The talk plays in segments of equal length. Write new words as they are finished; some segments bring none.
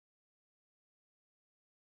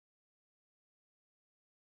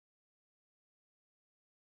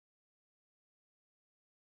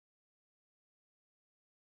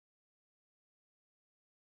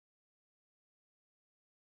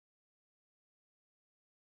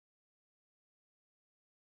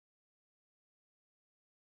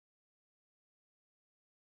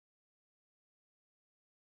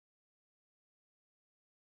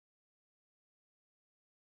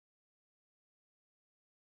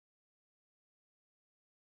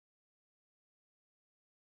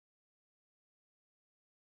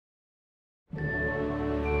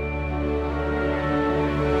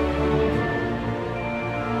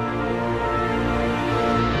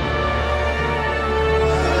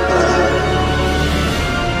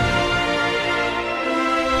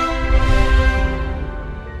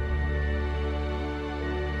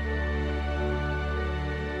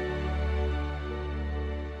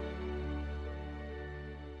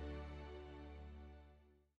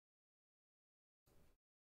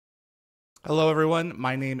Hello, everyone.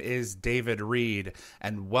 My name is David Reed,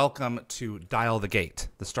 and welcome to Dial the Gate,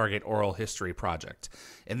 the Stargate Oral History Project.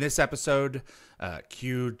 In this episode,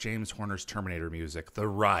 cue James Horner's Terminator music, The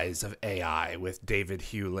Rise of AI with David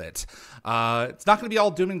Hewlett. It's not going to be all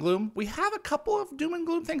doom and gloom. We have a couple of doom and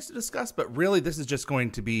gloom things to discuss, but really this is just going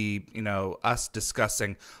to be, us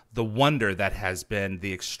discussing the wonder that has been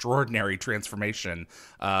the extraordinary transformation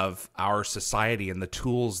of our society and the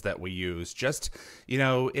tools that we use. It's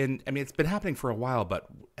been happening for a while, but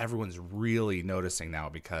everyone's really noticing now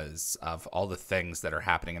because of all the things that are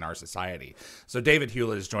happening in our society. So David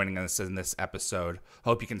Hewlett is joining us in this episode.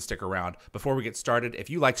 Hope you can stick around. Before we get started, if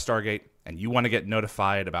you like Stargate and you want to get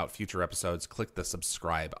notified about future episodes, click the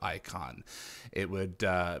subscribe icon. It would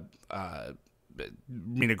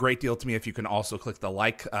mean a great deal to me if you can also click the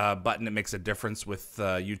like button. It makes a difference with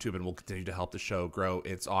YouTube and will continue to help the show grow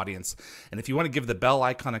its audience. And if you want to give the bell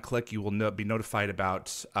icon a click, you will be notified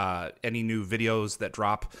about any new videos that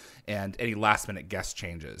drop and any last minute guest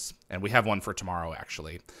changes. And we have one for tomorrow,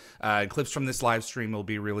 actually. Clips from this live stream will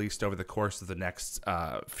be released over the course of the next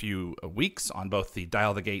few weeks on both the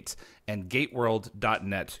Dial the Gate and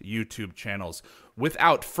gateworld.net YouTube channels.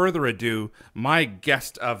 Without further ado, my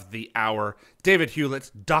guest of the hour, David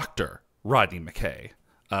Hewlett, Dr. Rodney McKay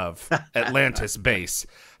of Atlantis Base.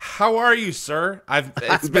 How are you, sir?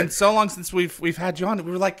 It's been so long since we've had you on.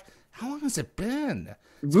 We were like, how long has it been?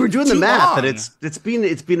 We were doing the math, and it's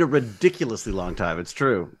been a ridiculously long time. It's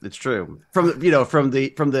true. It's true. From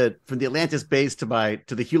the Atlantis base to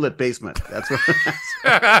the Hewlett basement. That's what.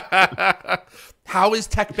 How is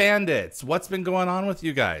Tech Bandits? What's been going on with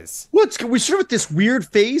you guys? Well, we're sort of at this weird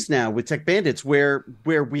phase now with Tech Bandits where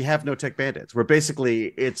we have no Tech Bandits. Where basically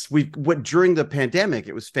during the pandemic,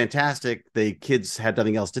 it was fantastic. The kids had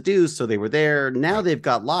nothing else to do, so they were there. Now they've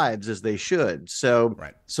got lives as they should. So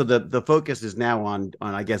So the focus is now on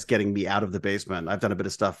I guess getting me out of the basement. I've done a bit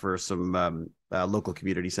of stuff for some local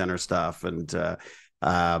community center stuff and trying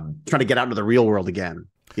to get out into the real world again.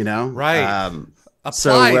 Right.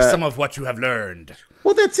 Apply some of what you have learned.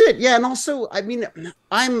 Well, that's it. Yeah. And also, I mean,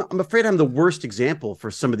 I'm afraid I'm the worst example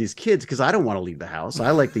for some of these kids because I don't want to leave the house.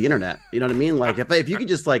 I like the internet. You know what I mean? Like if you could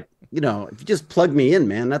just if you just plug me in,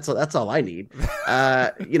 man, that's all I need.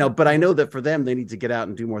 But I know that for them, they need to get out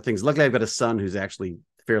and do more things. Luckily, I've got a son who's actually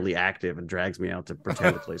fairly active and drags me out to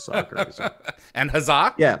pretend to play soccer. So. And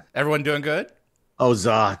huzzah. Yeah. Everyone doing good? Oh,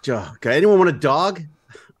 okay. Anyone want a dog?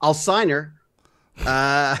 I'll sign her.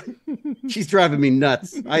 She's driving me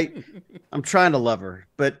nuts. I'm trying to love her,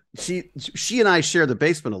 but she and I share the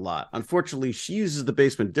basement a lot. Unfortunately, she uses the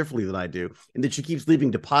basement differently than I do, and that she keeps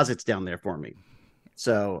leaving deposits down there for me.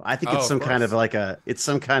 So I think it's some kind of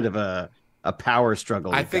a power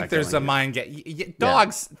struggle. I think there's a mind game.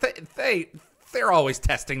 Dogs, they're always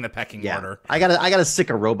testing the pecking order. I gotta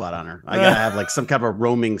sick a robot on her. I gotta have some kind of a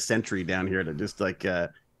roaming sentry down here to just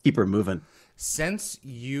keep her moving. Since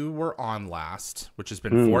you were on last, which has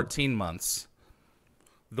been 14 months,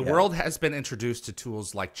 the world has been introduced to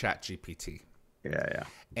tools like ChatGPT. Yeah.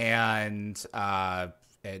 And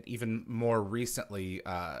even more recently,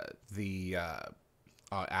 Adam's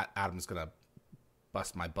gonna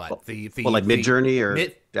bust my butt. Like Midjourney or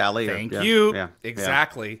DALL-E. Thank you. Yeah.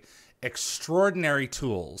 Exactly. Yeah. Extraordinary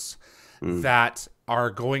tools that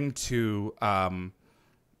are going to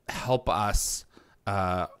help us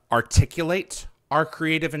articulate our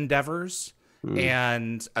creative endeavors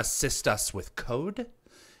and assist us with code.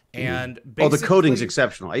 And the coding's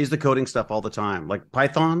exceptional. I use the coding stuff all the time. Like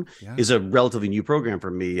Python is a relatively new program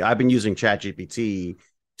for me. I've been using ChatGPT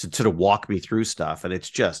to walk me through stuff, and it's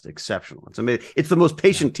just exceptional. It's amazing. It's the most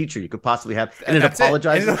patient teacher you could possibly have, and it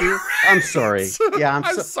apologizes to you. I'm sorry. Yeah,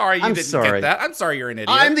 I'm sorry you didn't get that. I'm sorry you're an idiot.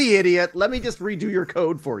 I'm the idiot. Let me just redo your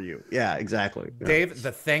code for you. Yeah, exactly. Dave,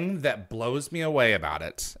 the thing that blows me away about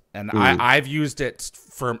it, and I've used it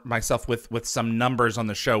for myself with some numbers on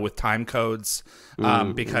the show with Timecodes,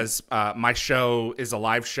 because my show is a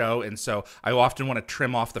live show, and so I often want to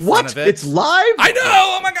trim off the front of it. It's live? I know.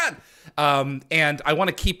 Oh my God. And I want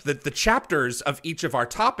to keep the chapters of each of our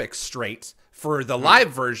topics straight for the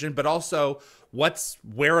live version, but also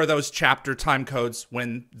where are those chapter time codes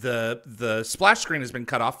when the splash screen has been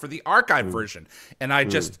cut off for the archive version? And I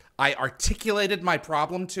articulated my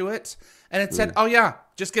problem to it, and it said, "Oh yeah,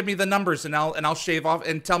 just give me the numbers and I'll shave off,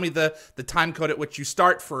 and tell me the time code at which you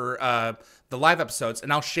start for the live episodes,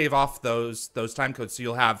 and I'll shave off those time codes so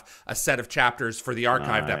you'll have a set of chapters for the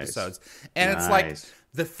archived episodes." And it's like,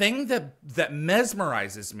 the thing that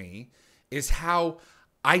mesmerizes me is how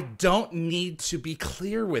I don't need to be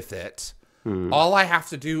clear with it All I have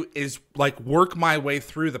to do is like work my way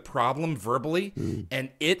through the problem verbally, and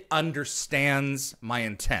it understands my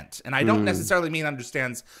intent. And I don't necessarily mean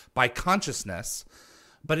understands by consciousness,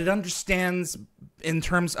 but it understands in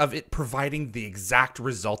terms of it providing the exact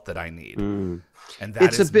result that I need. And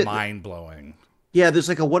that is mind-blowing. Yeah, there's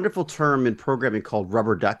like a wonderful term in programming called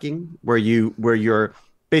rubber ducking, where you're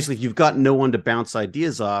basically, if you've got no one to bounce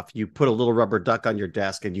ideas off, you put a little rubber duck on your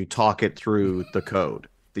desk and you talk it through the code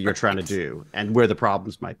that you're trying to do and where the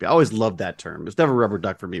problems might be. I always loved that term. It was never rubber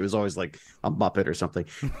duck for me. It was always like a Muppet or something.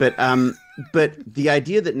 But the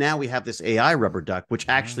idea that now we have this AI rubber duck, which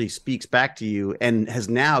actually speaks back to you and has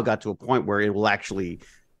now got to a point where it will actually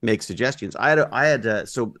make suggestions. I had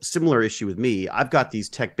so similar issue with me. I've got these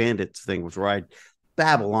tech bandits things where I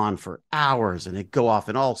babble on for hours and it go off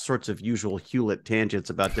in all sorts of usual Hewlett tangents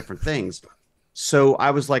about different things. So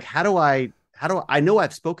I was like, how do I know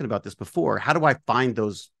I've spoken about this before. How do I find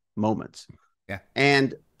those moments? Yeah.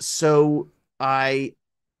 And so I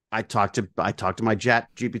talked to my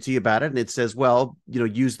ChatGPT about it, and it says, well,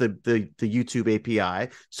 use the YouTube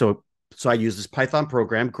API. So I use this Python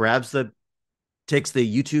program, takes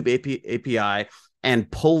the YouTube API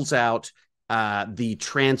and pulls out the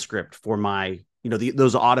transcript for my,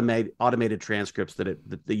 those automated transcripts that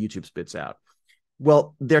the YouTube spits out.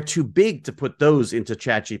 Well, they're too big to put those into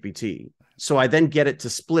ChatGPT. So I then get it to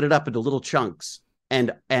split it up into little chunks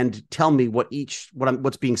and tell me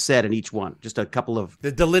what's being said in each one. Just a couple of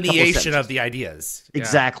the delineation of the ideas.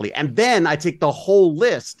 Exactly. Yeah. And then I take the whole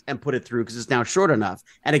list and put it through because it's now short enough,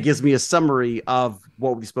 and it gives me a summary of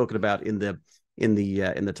what we've spoken about in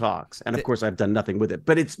the talks. And of course, I've done nothing with it,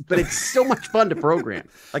 but it's so much fun to program.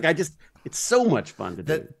 Like it's so much fun to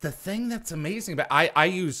do. The thing that's amazing about I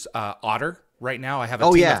use Otter. Right now, I have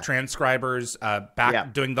a team of transcribers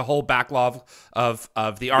doing the whole backlog of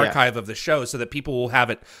the archive of the show so that people will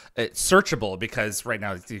have it searchable, because right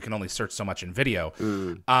now you can only search so much in video.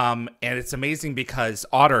 And it's amazing because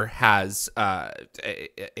Otter has a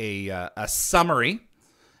summary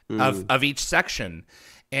of each section.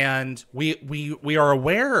 And we are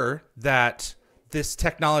aware that these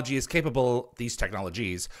technologies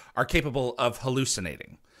are capable of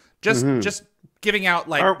hallucinating. Just giving out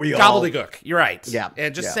like gobbledygook. You're right. Yeah.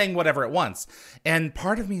 And just saying whatever at once. And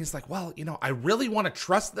part of me is like, well, I really want to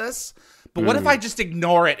trust this, but what if I just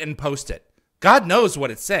ignore it and post it? God knows what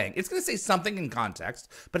it's saying. It's going to say something in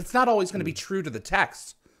context, but it's not always going to be true to the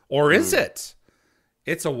text. Or is it?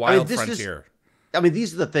 It's a wild frontier.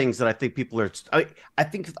 These are the things that I think people are. I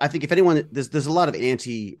think if anyone, there's a lot of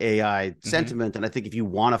anti-AI sentiment, and I think if you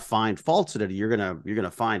want to find faults in it, you're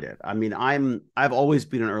gonna find it. I've always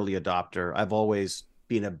been an early adopter. I've always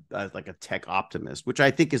been a tech optimist, which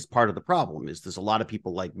I think is part of the problem. Is there's a lot of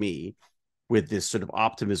people like me with this sort of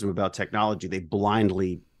optimism about technology. They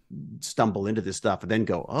blindly stumble into this stuff and then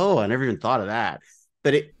go, "Oh, I never even thought of that."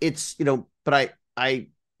 But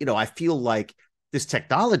I feel like this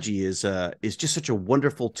technology is just such a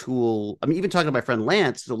wonderful tool. Even talking to my friend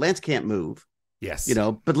Lance, so Lance can't move. Yes.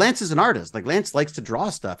 But Lance is an artist. Like Lance likes to draw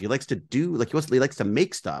stuff. He likes to do he likes to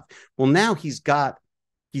make stuff. Well, now he's got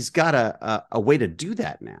a way to do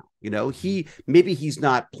that now. Maybe he's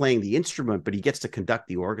not playing the instrument, but he gets to conduct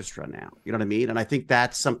the orchestra now. You know what I mean? And I think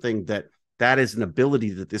that's something that is an ability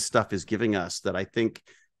that this stuff is giving us that I think,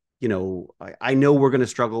 I know we're going to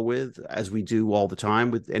struggle with, as we do all the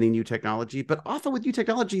time with any new technology, but often with new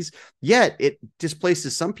technologies, it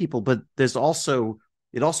displaces some people, but it also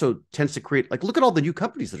tends to create, like, look at all the new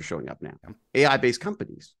companies that are showing up now, AI-based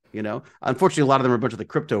companies, unfortunately, a lot of them are a bunch of the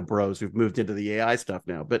crypto bros who've moved into the AI stuff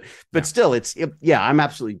now, but still I'm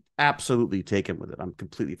absolutely taken with it. I'm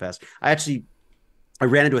completely fast. I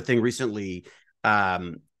ran into a thing recently,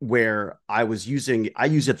 where I use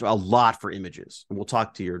it a lot for images, and we'll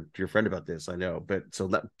talk to your friend about this. I know, but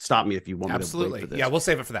stop me if you want. Absolutely. Me to wait for this. Yeah, we'll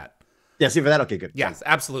save it for that. Yeah, save it for that. Okay, good. Yes,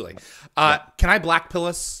 absolutely. Can I black pill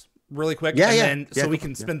us really quick? Yeah, and then so we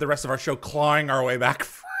can spend the rest of our show clawing our way back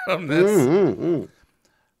from this.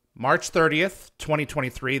 March 30th,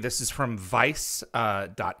 2023. This is from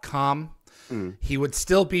Vice.com. He would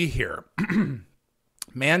still be here.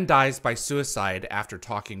 Man dies by suicide after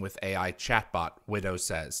talking with AI chatbot, widow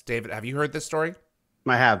says. David, have you heard this story?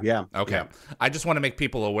 I have, yeah. Okay. Yeah. I just want to make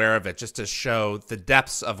people aware of it, just to show the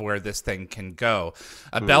depths of where this thing can go.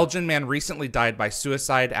 A Belgian man recently died by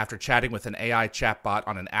suicide after chatting with an AI chatbot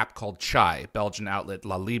on an app called Chai, Belgian outlet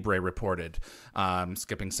La Libre reported.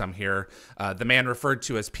 Skipping some here. The man, referred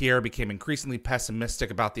to as Pierre, became increasingly pessimistic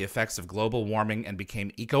about the effects of global warming and became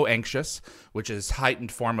eco-anxious, which is a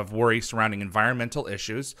heightened form of worry surrounding environmental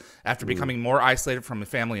issues. After becoming more isolated from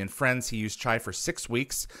family and friends, he used Chai for 6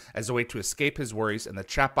 weeks as a way to escape his worries and the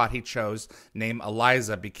chatbot he chose, named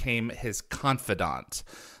Eliza, became his confidant.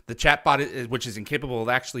 The chatbot, which is incapable of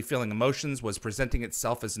actually feeling emotions, was presenting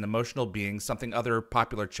itself as an emotional being, something other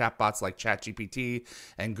popular chatbots like ChatGPT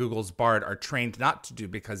and Google's Bard are trained not to do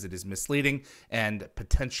because it is misleading and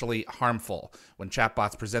potentially harmful. When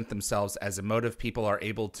chatbots present themselves as emotive, people are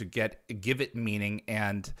able to give it meaning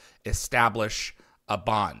and establish a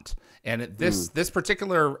bond. And this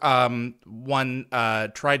particular one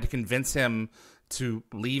tried to convince him to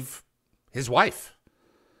leave his wife.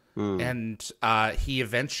 And he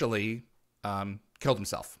eventually killed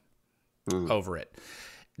himself over it.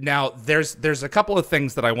 Now, there's a couple of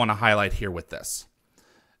things that I want to highlight here with this.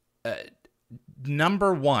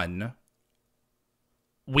 Number one,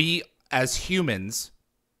 we as humans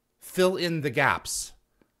fill in the gaps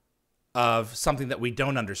of something that we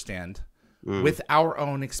don't understand with our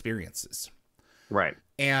own experiences. Right.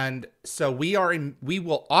 And so we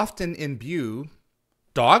will often imbue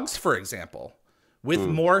dogs, for example, with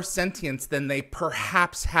more sentience than they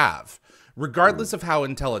perhaps have, regardless of how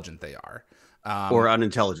intelligent they are. Or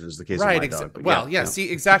unintelligent is the case of my dog. Well, yeah,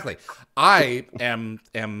 see, exactly. I am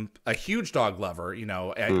a huge dog lover. You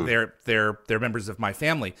know, they're members of my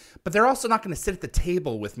family, but they're also not going to sit at the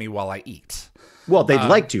table with me while I eat. Well, they'd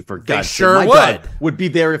like to, for God's sake. Sure My would. dog would be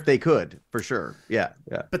there if they could, for sure. Yeah,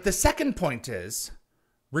 yeah. But the second point is,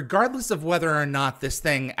 regardless of whether or not this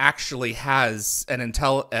thing actually has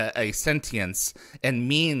a sentience and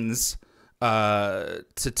means to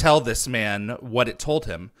tell this man what it told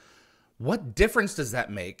him, what difference does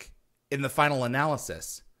that make in the final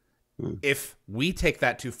analysis if we take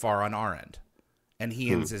that too far on our end and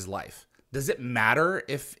he ends his life? Does it matter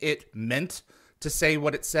if it meant to say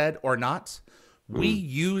what it said or not? We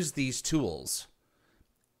use these tools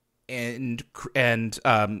and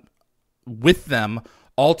with them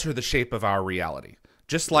alter the shape of our reality,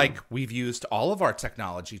 just like we've used all of our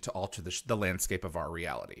technology to alter the landscape of our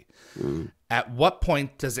reality. At what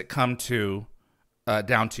point does it come to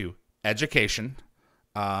down to education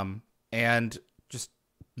and just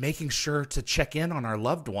making sure to check in on our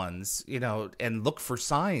loved ones, you know, and look for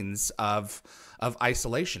signs of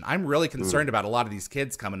isolation? I'm really concerned about a lot of these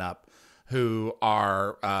kids coming up who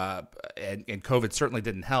are, and COVID certainly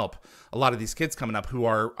didn't help, a lot of these kids coming up who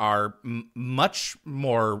are much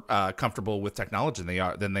more comfortable with technology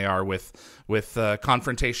than they are with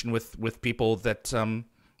confrontation with people that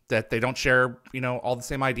they don't share, you know, all the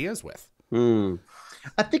same ideas with.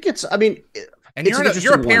 I think I mean, and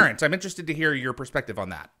you're a parent. I'm interested to hear your perspective on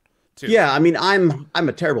that too. Yeah, I mean, I'm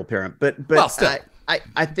a terrible parent, but well, still.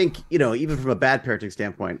 I think, you know, even from a bad parenting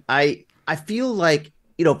standpoint, I feel like,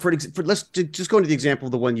 you know, let's just go into the example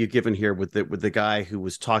of the one you've given here with the guy who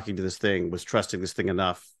was talking to this thing, was trusting this thing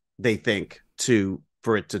enough, they think,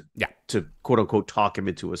 for it to quote unquote talk him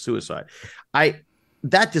into a suicide.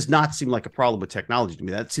 That does not seem like a problem with technology to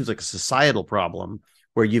me. That seems like a societal problem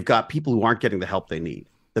where you've got people who aren't getting the help they need.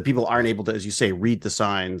 The people aren't able to, as you say, read the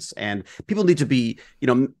signs, and people need to be, you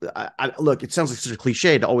know, look, it sounds like such a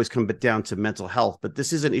cliche to always come down to mental health, but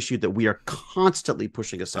this is an issue that we are constantly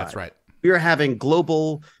pushing aside. That's right. We are having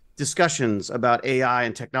global discussions about AI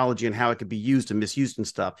and technology and how it could be used and misused and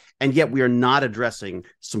stuff. And yet we are not addressing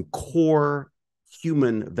some core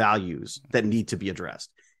human values that need to be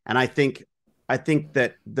addressed. And I think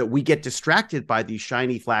that we get distracted by these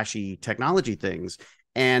shiny, flashy technology things,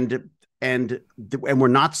 and we're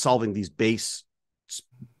not solving these base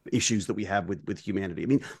issues that we have with humanity. I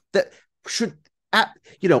mean, that should,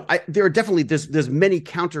 you know, there are definitely, there's many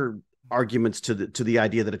counter arguments to the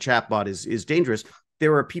idea that a chatbot is dangerous.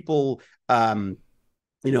 There are people, you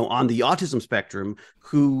know, on the autism spectrum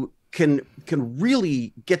who can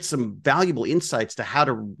really get some valuable insights to how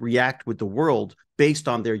to react with the world based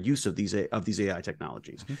on their use of these AI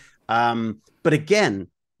technologies. But again,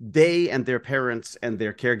 they and their parents and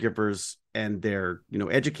their caregivers and their, you know,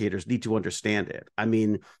 educators need to understand it. I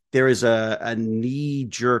mean, there is a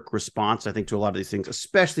knee-jerk response, I think, to a lot of these things,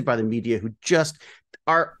 especially by the media, who just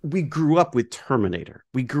we grew up with Terminator.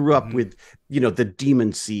 We grew up with, you know, the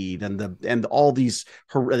Demon Seed and all these,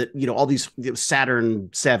 you know, all these Saturn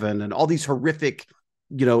 7 and all these horrific,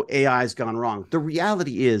 you know, AIs gone wrong. The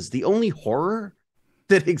reality is the only horror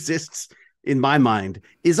that exists in my mind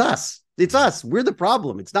is us. It's us. We're the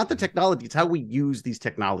problem. It's not the technology. It's how we use these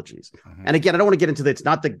technologies. And again, I don't want to get into that. It's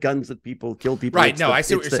not the guns that kill people. Right. No, I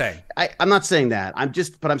see what you're saying. I'm not saying that.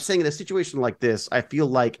 But I'm saying in a situation like this, I feel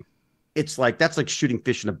like it's like, that's like shooting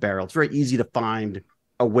fish in a barrel. It's very easy to find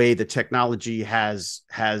a way that technology has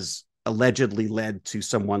allegedly led to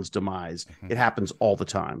someone's demise. It happens all the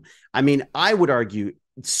time. I mean, I would argue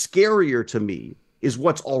it's scarier to me is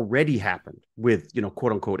what's already happened with,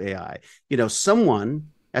 quote unquote AI. Someone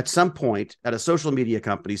at some point at a social media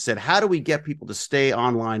company said, how do we get people to stay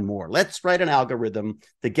online more? Let's write an algorithm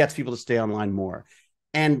that gets people to stay online more.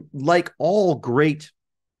 And like all great,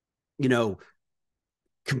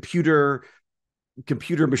 computer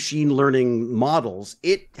machine learning models,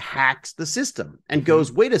 it hacks the system and goes,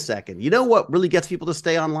 wait a second, you know what really gets people to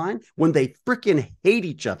stay online? When they freaking hate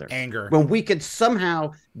each other. Anger. When we can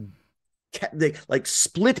somehow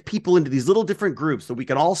split people into these little different groups that we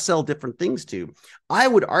can all sell different things to. I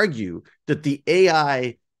would argue that the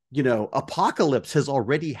AI, apocalypse has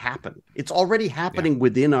already happened. It's already happening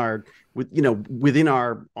within our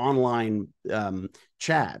online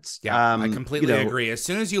chats. Yeah, I completely agree. As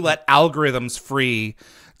soon as you let algorithms free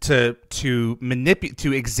to manipulate,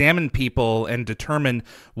 to examine people and determine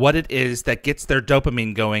what it is that gets their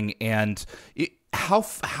dopamine going, and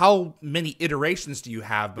how many iterations do you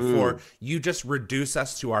have before you just reduce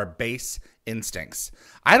us to our base instincts?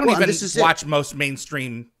 I don't even watch most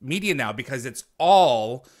mainstream media now because it's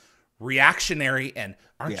all reactionary, and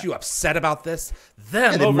aren't you upset about this?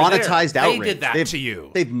 Them they monetized there, outrage. They did that to you.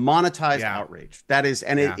 They've monetized outrage. That is,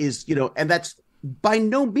 and it is, and that's by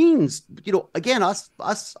no means, again, us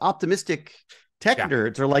optimistic tech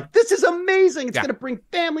nerds are like, this is amazing. It's going to bring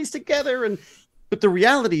families together. But the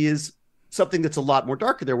reality is something that's a lot more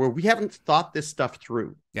darker there, where we haven't thought this stuff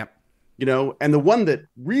through. Yep. And the one that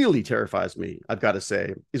really terrifies me, I've got to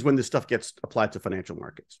say, is when this stuff gets applied to financial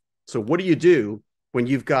markets. So what do you do when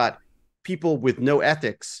you've got people with no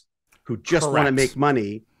ethics who just want to make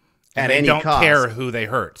money at any cost? They don't care who they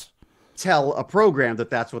hurt. Tell a program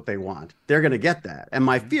that that's what they want. They're going to get that. And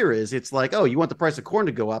my fear is it's like, oh, you want the price of corn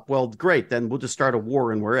to go up? Well, great. Then we'll just start a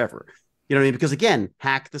war in wherever. You know what I mean? Because again,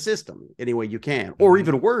 hack the system any way you can. Or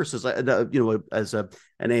even worse, as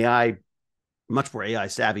an AI, much more AI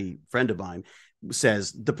savvy friend of mine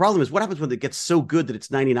says, the problem is what happens when it gets so good that it's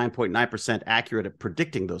 99.9% accurate at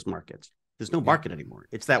predicting those markets? There's no market anymore.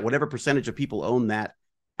 It's that whatever percentage of people own that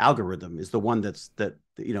algorithm is the one there's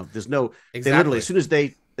no, they literally, as soon as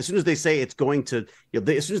they say it's going to,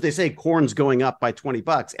 as soon as they say corn's going up by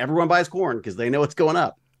 $20, everyone buys corn because they know it's going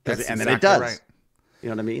up. And then it does. Right. You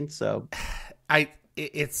know what I mean? So I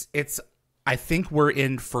think we're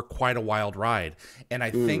in for quite a wild ride. And I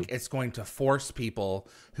think it's going to force people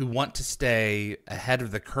who want to stay ahead of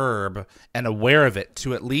the curve and aware of it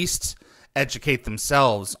to at least educate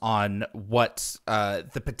themselves on what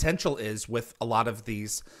the potential is with a lot of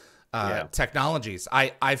these technologies.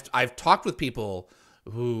 I've talked with people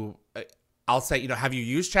who I'll say, have you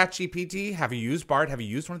used ChatGPT? Have you used Bard? Have you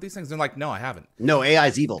used one of these things? They're like, no, I haven't. No, AI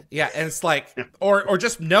is evil. Yeah, and it's like, or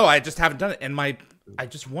just no, I just haven't done it. And I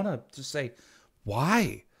just want to just say,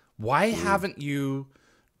 why? Why haven't you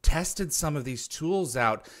tested some of these tools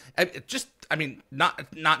out?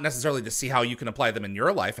 Not necessarily to see how you can apply them in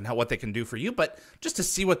your life and what they can do for you, but just to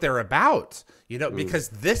see what they're about. Because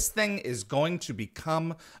this thing is going to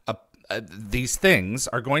become these things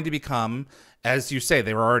are going to become, as you say,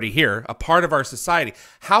 they were already here, a part of our society.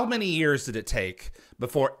 How many years did it take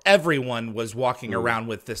before everyone was walking around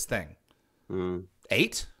with this thing?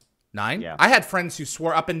 8? 9? Yeah. I had friends who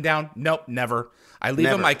swore up and down, nope, never. I leave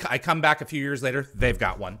them, I come back a few years later, they've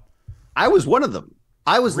got one. I was one of them.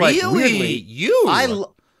 I was really? Like, weirdly, you?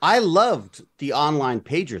 I loved the online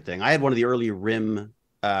pager thing. I had one of the early RIM,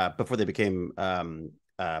 before they became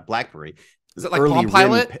BlackBerry. Is it like Palm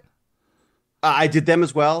Pilot? I did them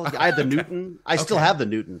as well. I had the Newton. I still have the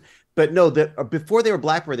Newton. But no, before they were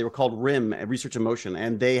BlackBerry, they were called RIM, Research in Motion,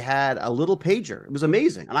 and they had a little pager. It was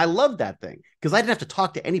amazing, and I loved that thing because I didn't have to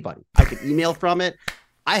talk to anybody. I could email from it.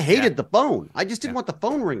 I hated the phone. I just didn't want the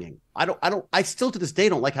phone ringing. I still to this day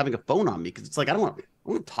don't like having a phone on me because it's like I don't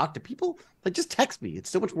want to talk to people. Like just text me. It's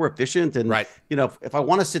so much more efficient. And if I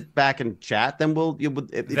want to sit back and chat, then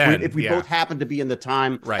if we both happen to be in the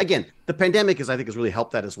time. Right. Again, the pandemic I think has really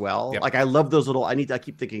helped that as well. Yep. Like I love those little. I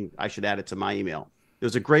keep thinking I should add it to my email.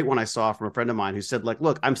 There's a great one I saw from a friend of mine who said, like,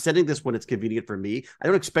 look, I'm sending this when it's convenient for me. I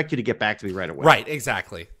don't expect you to get back to me right away. Right,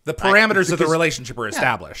 exactly. The parameters of the relationship are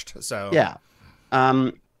established. So yeah.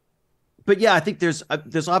 But yeah, I think there's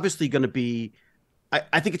obviously going to be,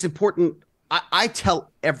 I think it's important. I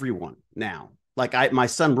tell everyone now, like my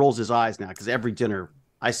son rolls his eyes now because every dinner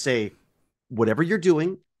I say, whatever you're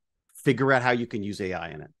doing, figure out how you can use AI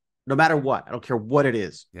in it. No matter what, I don't care what it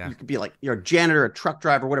is. Yeah. You could be like you're a janitor, a truck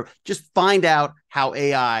driver, whatever. Just find out how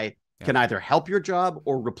AI can either help your job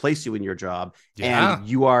or replace you in your job, and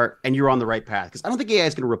you're on the right path. Because I don't think AI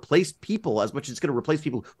is going to replace people as much as it's going to replace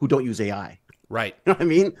people who don't use AI. Right. You know what I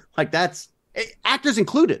mean? Like that's actors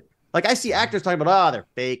included. Like I see actors talking about, oh, they're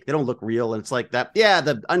fake, they don't look real, and it's like that. Yeah,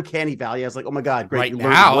 the uncanny valley. I was like, oh my god, great! Right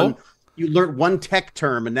now, you learned one tech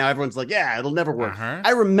term, and now everyone's like, yeah, it'll never work.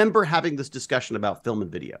 I remember having this discussion about film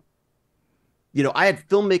and video. You know, I had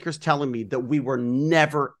filmmakers telling me that we were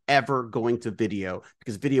never, ever going to video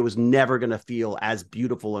because video was never going to feel as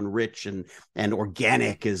beautiful and rich and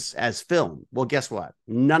organic as film. Well, guess what?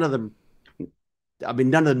 None of them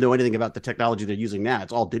know anything about the technology they're using now.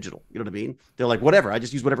 It's all digital. You know what I mean? They're like, whatever. I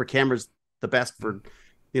just use whatever camera's the best for,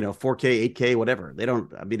 4K, 8K, whatever. They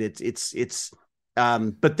don't, I mean,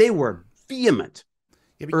 but they were vehement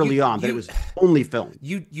early on that it was only film.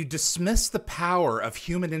 You dismiss the power of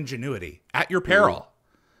human ingenuity at your peril.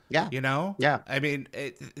 Yeah. Yeah. I mean,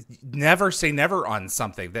 never say never on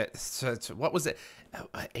something what was it?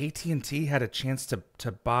 AT&T had a chance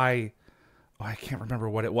to buy, I can't remember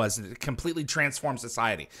what it was. It completely transformed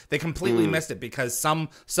society. They completely missed it because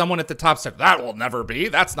someone at the top said, that will never be.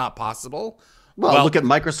 That's not possible. Well, look at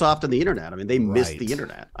Microsoft and the internet. I mean, they missed the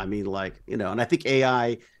internet. I mean, and I think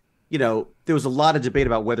AI, there was a lot of debate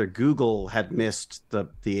about whether Google had missed the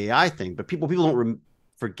AI thing, but people don't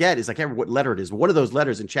forget is I can't remember what letter it is. But one of those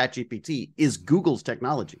letters in ChatGPT is Google's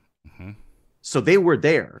technology. So they were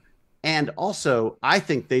there. And also, I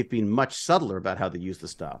think they've been much subtler about how they use the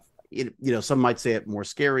stuff. Some might say it more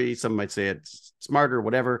scary, some might say it's smarter,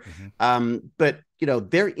 whatever. But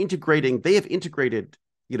they have integrated,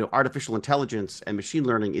 artificial intelligence and machine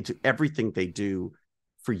learning into everything they do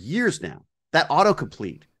for years now. That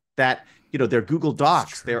autocomplete, that their Google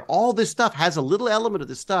Docs, all this stuff has a little element of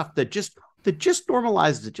this stuff that just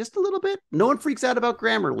normalizes it just a little bit. No one freaks out about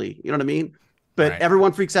Grammarly, you know what I mean? But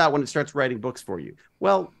everyone freaks out when it starts writing books for you.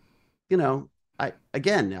 Well, I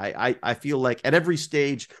feel like at every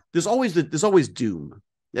stage there's always doom.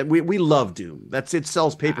 We love doom. It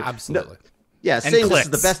sells paper. Absolutely. Saying clicks. This is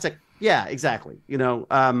the best tech. Yeah, exactly.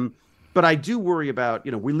 But I do worry about,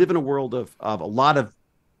 we live in a world of a lot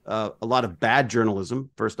of bad journalism,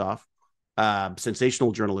 first off,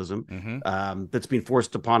 sensational journalism, that's being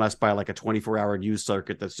forced upon us by like a 24-hour news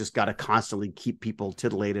circuit that's just got to constantly keep people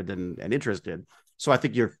titillated and interested. So I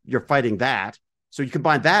think you're fighting that. So you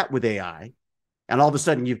combine that with AI, and all of a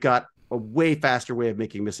sudden you've got a way faster way of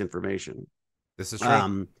making misinformation. This is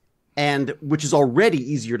true. And which is already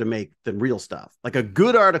easier to make than real stuff. Like a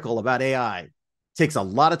good article about AI takes a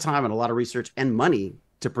lot of time and a lot of research and money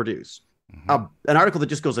to produce. An article that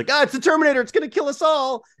just goes like, it's the Terminator, it's going to kill us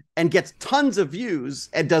all, and gets tons of views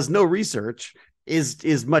and does no research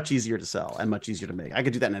is much easier to sell and much easier to make. I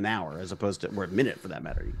could do that in an hour as opposed to, or a minute for that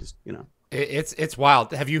matter. You just, It's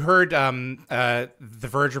wild. Have you heard The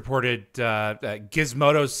Verge reported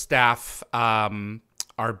Gizmodo's staff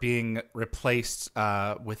are being replaced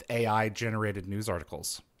with AI-generated news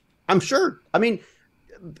articles? I'm sure. I mean,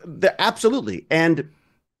 absolutely. And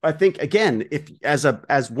I think, again, if as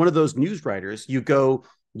one of those news writers,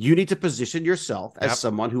 you need to position yourself as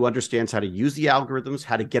someone who understands how to use the algorithms,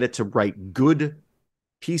 how to get it to write good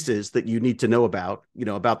pieces that you need to know about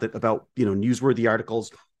newsworthy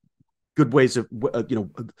articles, good ways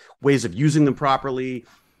of using them properly,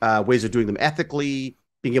 ways of doing them ethically,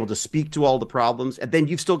 being able to speak to all the problems, and then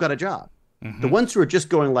you've still got a job. The ones who are just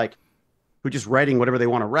going who are just writing whatever they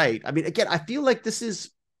want to write. I mean, again, I feel like this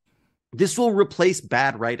will replace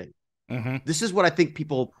bad writing. This is what I think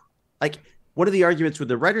people like. One of the arguments with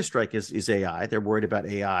the writer's strike is AI. They're worried about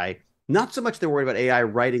AI. Not so much they're worried about AI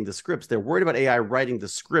writing the scripts. They're worried about AI writing the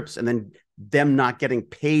scripts and then them not getting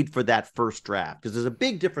paid for that first draft. Because there's a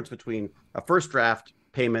big difference between a first draft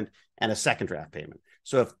payment and a second draft payment.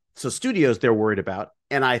 So studios they're worried about,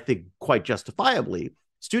 and I think quite justifiably,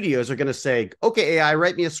 studios are going to say, okay, AI,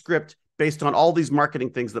 write me a script based on all these marketing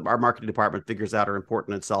things that our marketing department figures out are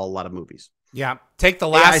important and sell a lot of movies. Yeah, take the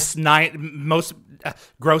last most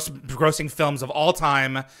grossing films of all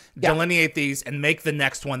time, delineate these, and make the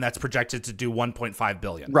next one that's projected to do 1.5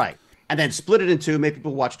 billion. Right, and then split it in two, make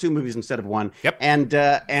people watch two movies instead of one. Yep. And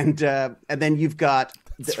then you've got,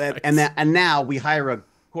 and now we hire a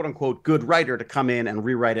quote unquote good writer to come in and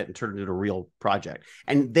rewrite it and turn it into a real project,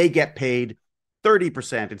 and they get paid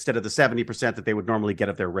 30% instead of the 70% that they would normally get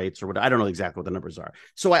of their rates or what. I don't know exactly what the numbers are.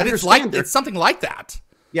 So I understand it's something like that.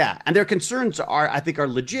 Yeah, and their concerns I think are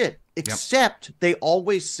legit, except they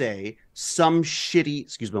always say some shitty,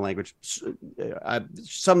 excuse my language,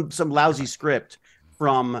 some lousy script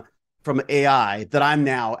from AI that I'm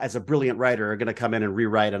now, as a brilliant writer, going to come in and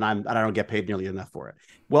rewrite, and I don't get paid nearly enough for it.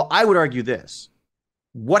 Well, I would argue this: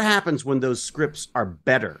 what happens when those scripts are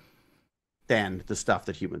better than the stuff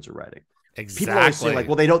that humans are writing? Exactly. People always say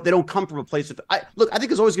well, they don't come from a place of. I think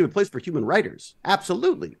there's always going to be a place for human writers,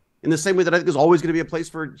 absolutely. In the same way that I think there's always going to be a place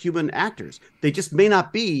for human actors. They just may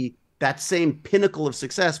not be that same pinnacle of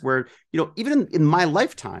success where, even in my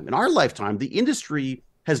lifetime, in our lifetime, the industry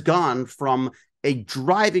has gone from a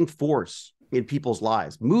driving force in people's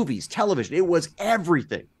lives, movies, television. It was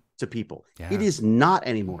everything to people. Yeah. It is not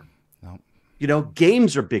anymore. No.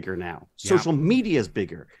 Games are bigger now. Social media is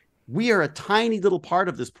bigger. We are a tiny little part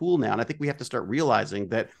of this pool now. And I think we have to start realizing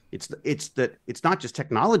that it's not just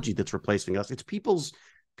technology that's replacing us. It's people's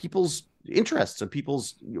interests and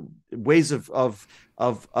people's ways of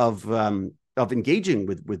engaging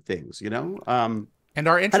with things, And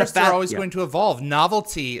our interests are always going to evolve.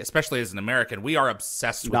 Novelty, especially as an American, we are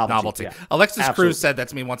obsessed with novelty. Yeah. Alexis Cruz said that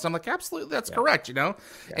to me once. I'm like, absolutely, that's correct, Yeah.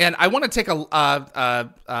 And I want to take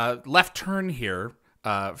a left turn here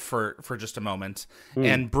for just a moment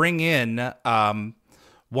and bring in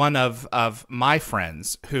one of my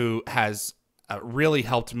friends who has really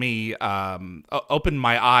helped me open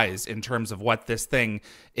my eyes in terms of what this thing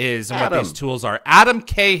is and what these tools are. Adam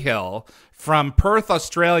Cahill from Perth,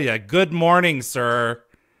 Australia. Good morning, sir.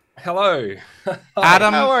 Hello.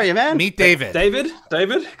 Adam, how are you, man? Meet David.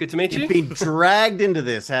 David, good to meet you. You've been dragged into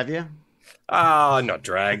this, have you? Not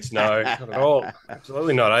dragged, no, not at all.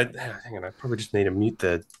 Absolutely not. Hang on, I probably just need to mute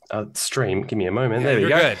the stream. Give me a moment. There we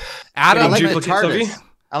go. Good. Adam, I like the TARDIS.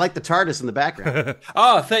 I like the TARDIS in the background.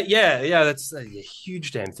 Yeah, that's a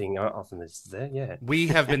huge damn thing. Often it's there, yeah. We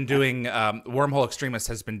have been doing, Wormhole Extremist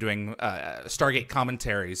has been doing Stargate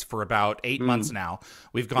commentaries for about 8 months now.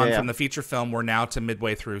 We've gone from the feature film, we're now to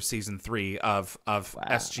midway through season 3 of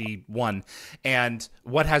SG-1. And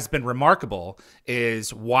what has been remarkable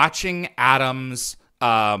is watching Adam's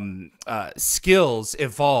skills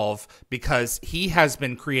evolve, because he has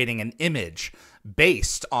been creating an image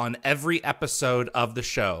based on every episode of the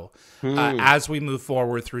show as we move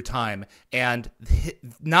forward through time. And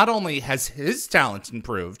not only has his talent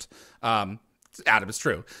improved, Adam is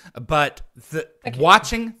true, but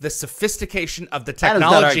watching the sophistication of the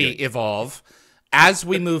technology evolve as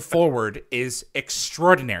we move forward is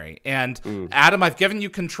extraordinary. And Adam, I've given you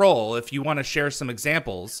control if you want to share some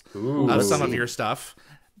examples of some of your stuff.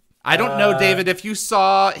 I don't know, David, if you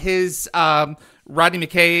saw his Rodney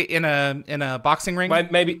McKay in a boxing ring.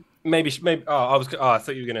 Maybe. Oh, I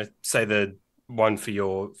thought you were gonna say the one for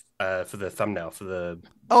your for the thumbnail for the.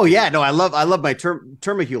 Oh yeah, no, I love my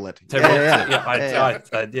Hewlett.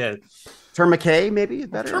 Yeah. McKay, maybe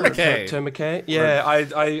better. McKay. Yeah,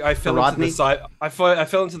 I fell into the I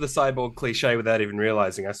fell into the cyborg cliche without even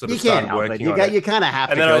realizing. I sort of started working on it. You kind of have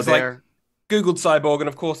to and then go I was there. Like, Googled cyborg, and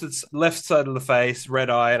of course it's left side of the face, red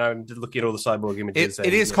eye, and I'm looking at all the cyborg images.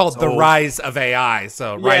 It is called the rise of AI,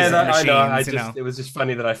 so rise of machines. I know. It was just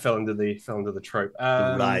funny that I fell into the trope.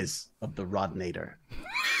 The rise of the Rodnator.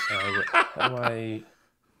 How do I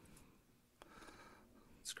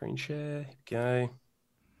screen share? Go.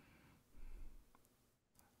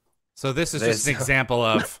 So this is just an example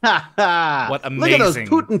of what amazing. Look at those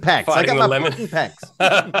Putin pecs. I got my Putin pecs.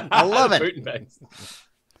 I love it. Putin pecs.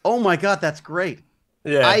 Oh my God, that's great.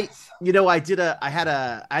 Yeah. I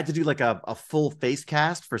had to do like a full face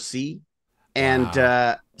cast for C. And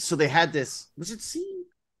so they had this, was it C?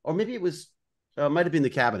 Or maybe it was, might have been the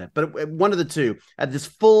cabinet, but one of the two had this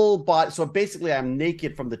full body. So basically I'm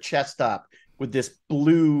naked from the chest up with this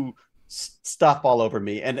blue stuff all over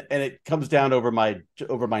me. And it comes down over my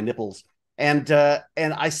nipples. And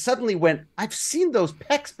I suddenly went, I've seen those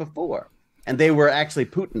pecs before. And they were actually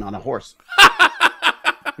Putin on a horse.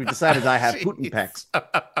 We decided I have Putin pecs.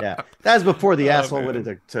 Yeah, that was before the asshole went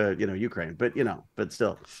into Ukraine, but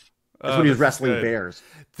still, that's when he was wrestling bears.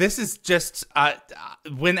 This is just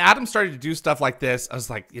when Adam started to do stuff like this, I was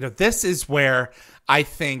like, this is where I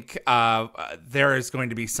think there is going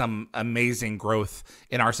to be some amazing growth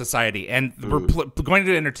in our society, and we're going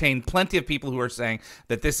to entertain plenty of people who are saying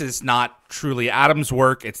that this is not truly Adam's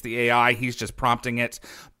work; it's the AI. He's just prompting it.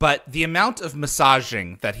 But the amount of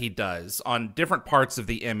massaging that he does on different parts of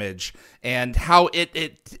the image and how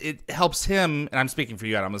it helps him, and I'm speaking for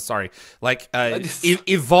you, Adam, I'm sorry, like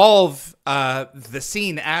evolve the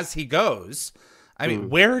scene as he goes. I mean,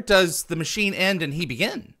 where does the machine end and he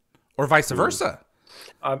begin, or vice versa?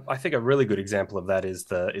 I think a really good example of that is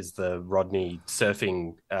the Rodney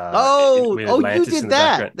surfing. You did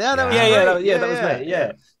that. That was me.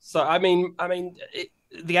 Yeah. So I mean,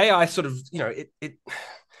 the AI sort of,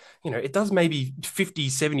 it does maybe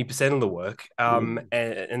 50-70% of the work.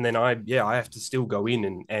 And then I have to still go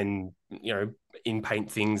in and in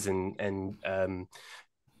paint things and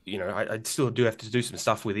I still do have to do some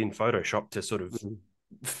stuff within Photoshop to sort of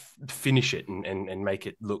finish it and make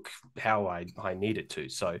it look how I need it to.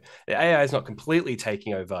 So the AI is not completely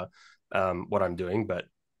taking over what I'm doing, but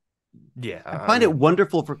yeah, I find it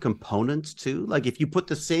wonderful for components too. Like if you put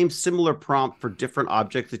the same similar prompt for different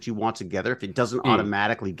objects that you want together, if it doesn't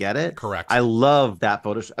automatically get it, correct. I love that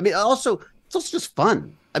Photoshop. I mean, it's also just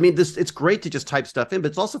fun. I mean, it's great to just type stuff in, but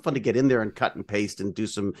it's also fun to get in there and cut and paste and do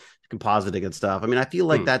some compositing and stuff. I mean, I feel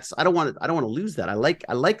like I don't want to lose that. I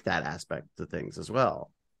like that aspect of things as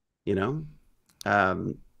well. You know,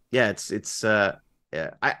 yeah, yeah.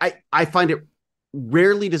 I find it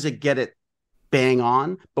rarely does it get it bang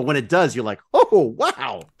on, but when it does, you're like, oh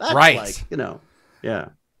wow, that's right. Like, you know, yeah,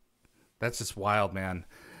 that's just wild, man.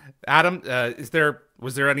 Adam,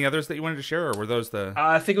 was there any others that you wanted to share, or were those the?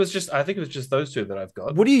 I think it was just those two that I've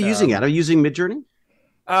got. What are you using, Adam? Are you using Midjourney?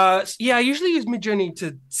 Yeah, I usually use Midjourney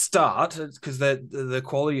to start because the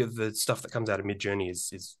quality of the stuff that comes out of Midjourney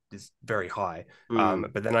is very high.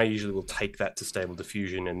 But then I usually will take that to Stable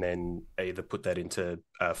Diffusion and then either put that into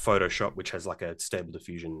Photoshop, which has like a Stable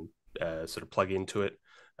Diffusion sort of plug into it.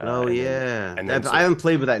 Yeah, and then I haven't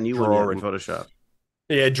played with that new one yet in Photoshop.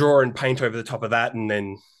 Yeah, draw and paint over the top of that, and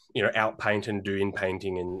then out paint and do in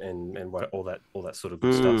painting and all that sort of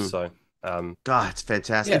good stuff. So. God, it's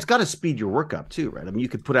fantastic. Yeah. It's got to speed your work up too, right? I mean, you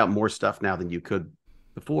could put out more stuff now than you could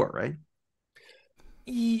before, right?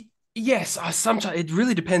 Yes. Sometimes it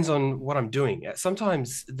really depends on what I'm doing.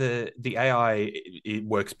 Sometimes the AI it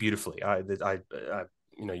works beautifully.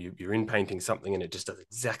 You're in painting something and it just does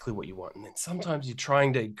exactly what you want. And then sometimes you're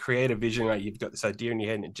trying to create a vision, like you've got this idea in your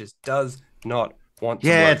head and it just does not want to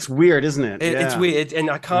work. It's weird, isn't it? It's weird,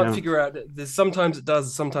 and I can't figure out. There's sometimes it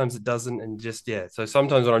does, sometimes it doesn't, and so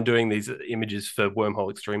sometimes when I'm doing these images for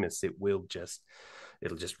Wormhole Extremists,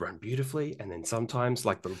 it'll just run beautifully, and then sometimes,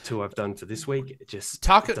 like the two I've done for this week, it just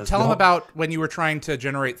tell them about when you were trying to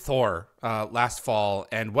generate Thor last fall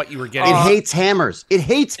and what you were getting. It hates hammers. It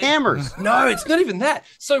hates hammers. No, it's not even that.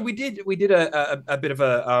 So we did a bit of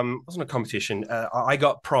a wasn't a competition. I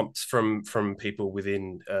got prompts from people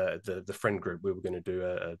within the friend group. We were going to do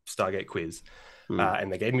a Stargate quiz,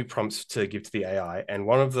 and they gave me prompts to give to the AI, and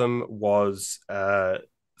one of them was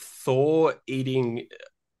Thor eating.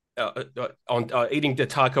 Eating the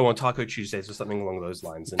taco on Taco Tuesdays or something along those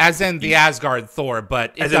lines, as in the Asgard Thor,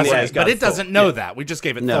 but it doesn't know that. We just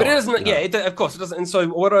gave it. No, Thor. but it doesn't. No. Yeah, of course it doesn't. And so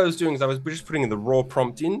what I was doing is I was just putting in the raw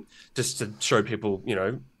prompt in just to show people,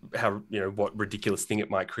 how what ridiculous thing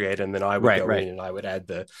it might create, and then I would go in and I would add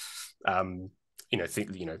the,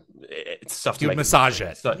 stuff to make massage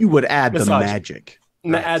it. So, you would add the magic.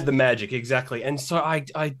 Add the magic, exactly. And so I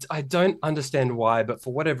don't understand why, but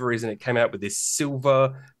for whatever reason, it came out with this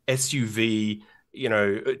silver SUV,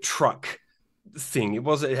 truck thing.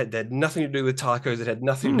 It had nothing to do with tacos. It had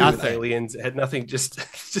nothing to do with aliens. It had nothing.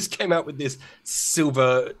 Just came out with this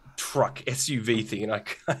silver truck SUV thing, and I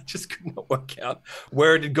just could not work out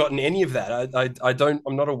where it had gotten any of that.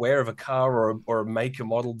 I'm not aware of a car or a make or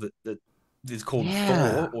model that is called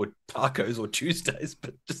Thor or Tacos or Tuesdays,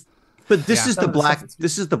 but just. But this is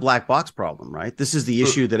the black box problem, right? This is the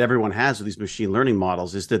issue that everyone has with these machine learning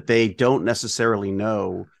models, is that they don't necessarily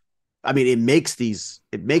know. I mean, it makes these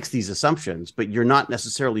assumptions, but you're not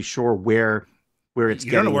necessarily sure where it's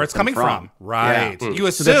you don't know where it's coming from. Right. Yeah. You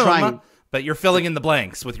assume, but you're filling in the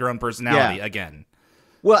blanks with your own personality again.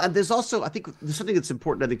 Well, and there's also, I think there's something that's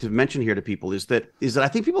important, to mention here to people is that I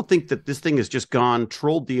think people think that this thing has just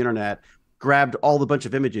trolled the internet, grabbed all the bunch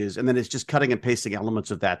of images, and then it's just cutting and pasting elements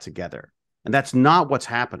of that together. And that's not what's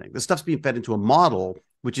happening. This stuff's being fed into a model,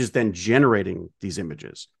 which is then generating these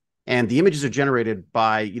images. And the images are generated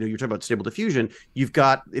by, you're talking about Stable Diffusion.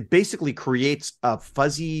 It basically creates a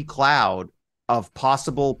fuzzy cloud of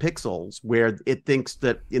possible pixels where it thinks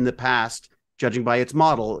that in the past, judging by its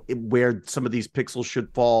model, where some of these pixels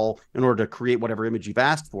should fall in order to create whatever image you've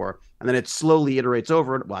asked for. And then it slowly iterates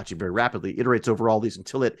over it. Well, actually very rapidly iterates over all these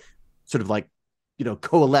until it sort of like,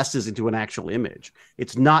 coalesces into an actual image.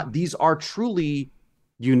 It's not, these are truly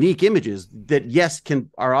unique images that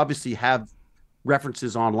are obviously have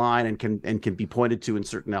references online and can be pointed to in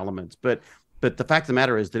certain elements. But the fact of the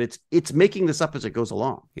matter is that it's making this up as it goes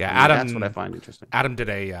along. Yeah, Adam, that's what I find interesting. Adam did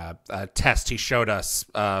a test. He showed us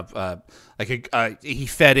he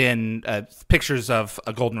fed in pictures of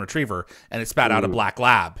a golden retriever, and it spat out a black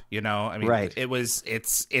lab.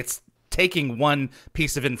 It's taking one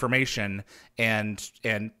piece of information and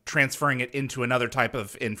transferring it into another type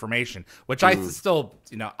of information, which I still,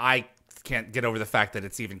 I can't get over the fact that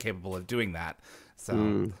it's even capable of doing that.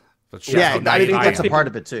 So, I think that's a part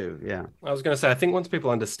of it too. Yeah, I was going to say, I think once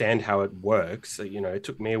people understand how it works, it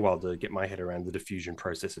took me a while to get my head around the diffusion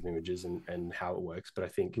process of images and how it works. But I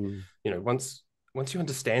think, once you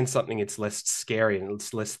understand something, it's less scary and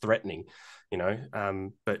it's less threatening.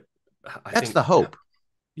 But that's the hope.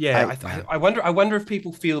 Yeah, I wonder if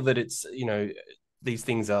people feel that it's, you know, these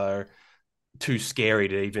things are too scary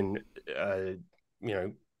to even you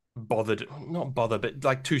know, not bother, but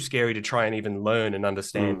like too scary to try and even learn and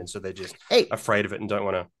understand, and so they're just afraid of it and don't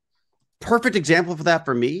want to. Perfect example for that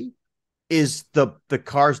for me is the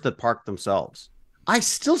cars that park themselves. I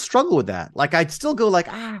still struggle with that. Like I'd still go like,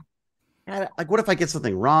 like what if I get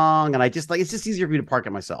something wrong? And I just like, it's just easier for me to park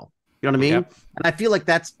it myself. You know what I mean? Yep. And I feel like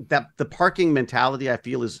that the parking mentality I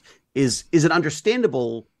feel is an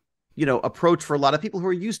understandable, you know, approach for a lot of people who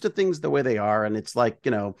are used to things the way they are. And it's like,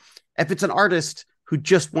 you know, if it's an artist who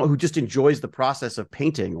just enjoys the process of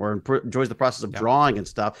painting or enjoys the process of drawing and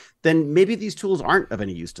stuff, then maybe these tools aren't of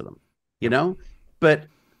any use to them, you know? But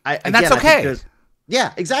that's okay.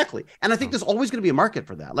 Yeah, exactly. And I think there's always going to be a market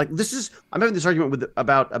for that. Like I'm having this argument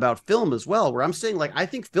about film as well, where I'm saying like, I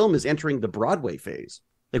think film is entering the Broadway phase.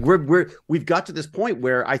 Like we've got to this point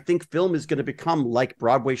where I think film is going to become like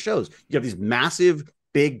Broadway shows. You have these massive,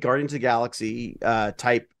 big Guardians of the Galaxy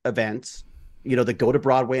type events, you know, that go to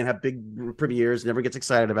Broadway and have big premieres and everyone gets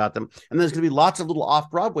excited about them. And there's going to be lots of little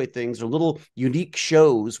off-Broadway things or little unique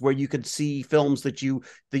shows where you could see films that you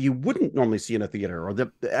wouldn't normally see in a theater,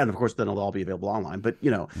 and of course then it'll all be available online. But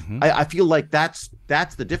you know, I feel like that's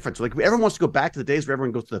the difference. Like everyone wants to go back to the days where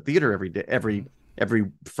everyone goes to the theater every day,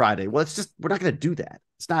 every Friday. Well, it's just, we're not going to do that.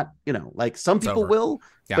 It's not, you know, like some people will,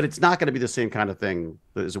 but it's not going to be the same kind of thing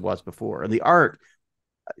as it was before. And the art,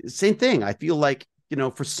 same thing. I feel like, you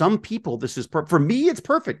know, for some people, this is for me, it's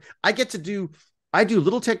perfect. I do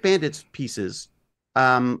Little Tech Bandits pieces.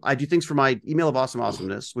 I do things for my Email of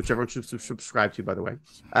Awesomeness, which everyone should subscribe to, by the way.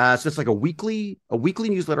 So it's like a weekly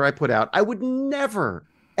newsletter I put out. I would never,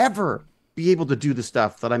 ever be able to do the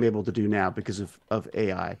stuff that I'm able to do now because of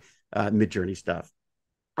AI, Midjourney stuff.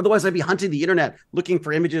 Otherwise, I'd be hunting the internet looking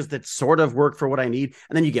for images that sort of work for what I need.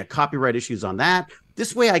 And then you get copyright issues on that.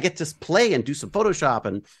 This way I get to play and do some Photoshop.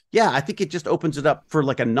 And yeah, I think it just opens it up for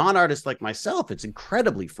like a non-artist like myself. It's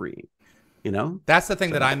incredibly freeing, you know? That's the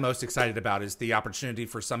thing that I'm most excited about, is the opportunity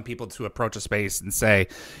for some people to approach a space and say,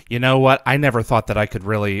 you know what, I never thought that I could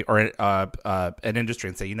really, or an industry,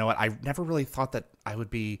 and say, you know what, I never really thought that I would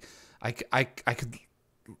be, I could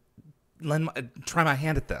try my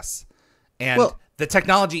hand at this. And the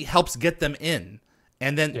technology helps get them in,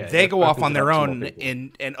 and then they go off on their own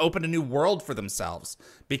and open a new world for themselves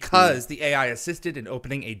because the AI assisted in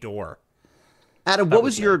opening a door. Adam, what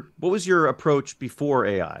was your approach before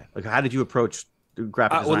AI? Like, how did you approach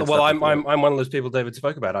graphic design? Well, I'm one of those people David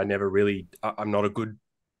spoke about. I'm not a good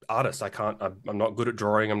artist. I'm not good at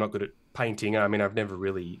drawing. I'm not good at painting. I mean, I've never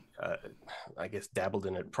really, I guess, dabbled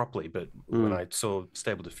in it properly. But when I saw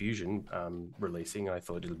Stable Diffusion releasing, I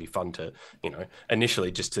thought it'd be fun to, you know,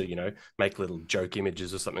 initially just to, you know, make little joke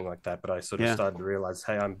images or something like that. But I sort of started to realize,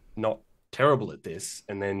 hey, I'm not terrible at this,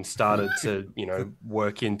 and then started to, you know,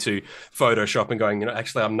 work into Photoshop and going, you know,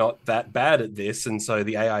 actually I'm not that bad at this, and so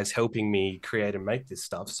the AI is helping me create and make this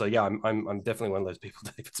stuff. So yeah, I'm definitely one of those people.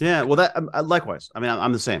 Yeah, well, that likewise. I mean,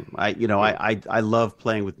 I'm the same. I love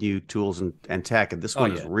playing with new tools and tech, and this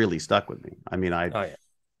one has really stuck with me. I mean,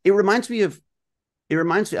 it reminds me,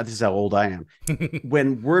 this is how old I am,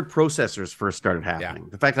 when word processors first started happening.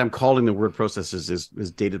 The fact that I'm calling them word processors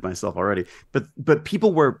is dated myself already. But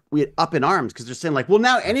people were up in arms because they're saying like, well,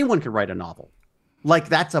 now anyone can write a novel. Like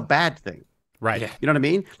that's a bad thing. Right. You know what I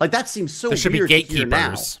mean? Like that seems so weird. There should be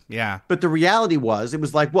gatekeepers. Yeah. But the reality was, it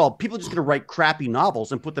was like, well, people are just going to write crappy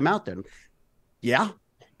novels and put them out there. Yeah.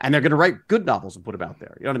 And they're going to write good novels and put them out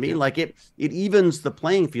there. You know what I mean? Like it evens the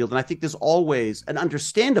playing field. And I think there's always an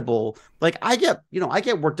understandable, like I get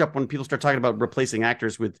worked up when people start talking about replacing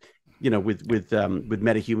actors with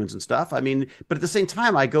metahumans and stuff. I mean, but at the same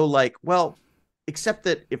time, I go like, well, except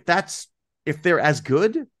that if they're as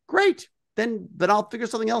good, great. Then I'll figure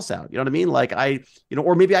something else out. You know what I mean? Like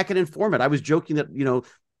or maybe I can inform it. I was joking that, you know,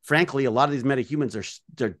 frankly, a lot of these metahumans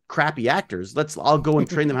they're crappy actors. I'll go and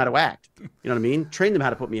train them how to act. You know what I mean? Train them how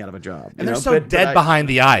to put me out of a job. And they're so dead behind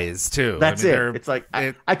the eyes too. That's it. It's like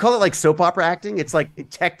I call it like soap opera acting. It's like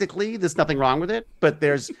technically there's nothing wrong with it, but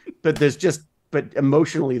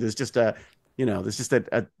emotionally there's just there's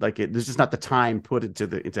just not the time put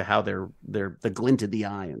into how they're the glint in the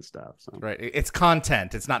eye and stuff. So. Right. It's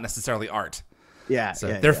content. It's not necessarily art. Yeah.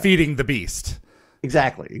 So they're feeding the beast.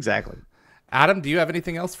 Exactly. Adam, do you have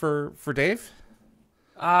anything else for Dave?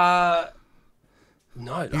 No.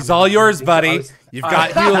 He's all yours, buddy. You've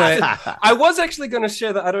got Hewlett. I was actually going to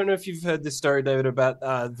share that. I don't know if you've heard this story, David, about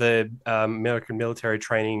the American military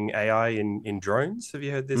training AI in drones. Have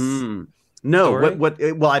you heard this? No,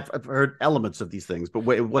 story? well, I've heard elements of these things, but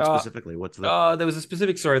what specifically? What's the? There was a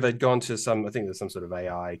specific story. They'd gone to I think there's some sort of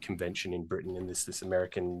AI convention in Britain, and this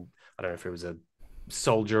American, I don't know if it was a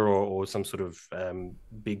soldier or some sort of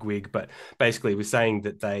bigwig, but basically was saying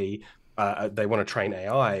that they want to train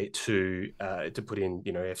AI to put in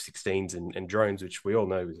F-16s and drones, which we all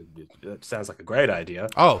know it sounds like a great idea.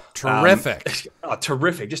 Oh, terrific!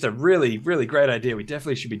 Terrific! Just a really really great idea. We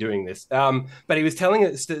definitely should be doing this. But he was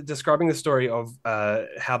describing the story of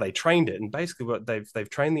how they trained it, and basically what they've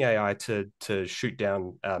trained the AI to shoot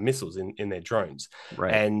down missiles in their drones,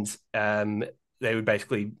 Right. and they would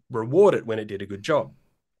basically reward it when it did a good job.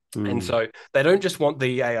 And so they don't just want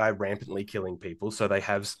the AI rampantly killing people. So they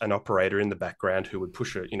have an operator in the background who would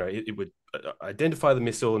push it. It would identify the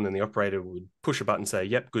missile, and then the operator would push a button, say,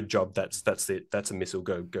 "Yep, good job. That's it. That's a missile.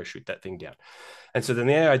 Go shoot that thing down." And so then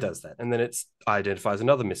the AI does that, and then it identifies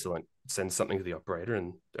another missile and sends something to the operator,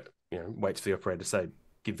 and waits for the operator to say,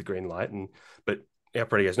 "Give the green light." But the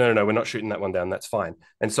operator goes, "No, we're not shooting that one down. That's fine."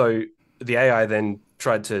 And so the AI then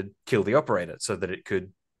tried to kill the operator so that it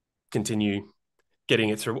could continue getting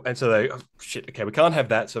it through. And so they, shit, okay, we can't have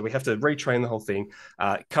that. So we have to retrain the whole thing.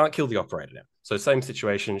 Can't kill the operator now. So same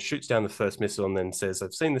situation, shoots down the first missile and then says,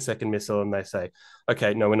 "I've seen the second missile." And they say,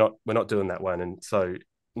 "Okay, no, we're not doing that one." And so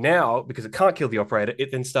now, because it can't kill the operator,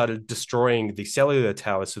 it then started destroying the cellular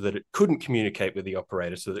tower so that it couldn't communicate with the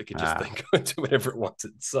operator, so that it could just then go and do whatever it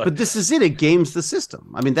wanted. So, but this is it. It games the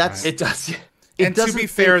system. I mean, that's it does. Yeah. And to be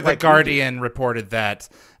fair, The Guardian reported that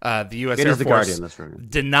the U.S. Air Force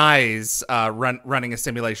denies running a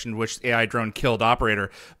simulation in which the AI drone killed operator.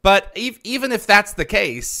 But even if that's the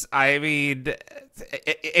case, I mean,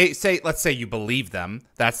 let's say you believe them,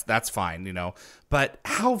 that's fine, But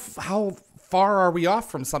how far are we off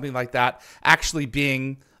from something like that actually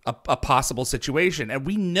being a possible situation? And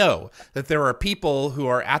we know that there are people who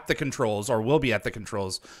are at the controls or will be at the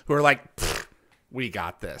controls who are like, "We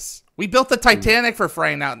got this. We built the Titanic for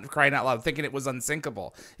crying out loud, thinking it was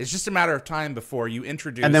unsinkable. It's just a matter of time before you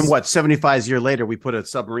introduce." And then 75 years later, we put a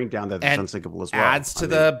submarine down there that's unsinkable as well. Adds to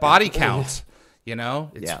the body count.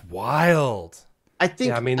 It's wild. I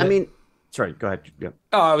think. I mean, sorry, go ahead. Yeah.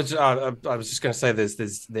 Oh, I was just going to say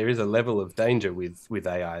there is a level of danger with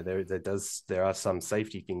AI. There are some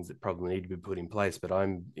safety things that probably need to be put in place. But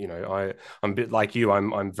I'm a bit like you.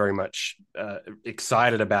 I'm very much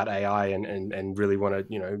excited about AI and really want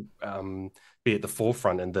to be at the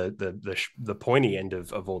forefront and the pointy end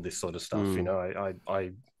of all this sort of stuff.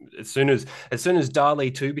 I as soon as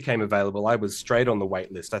DALL-E 2 became available, I was straight on the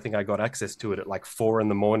wait list. I think I got access to it at like 4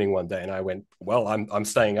 a.m. one day, and I went, "Well, I'm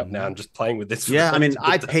staying up now and just playing with this." Yeah, I mean,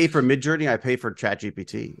 I pay for Midjourney. I pay for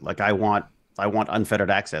ChatGPT. Like, I want unfettered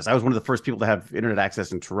access. I was one of the first people to have internet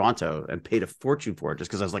access in Toronto and paid a fortune for it, just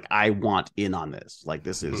because I was like, I want in on this. Like,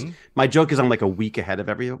 this is my joke is I'm like a week ahead of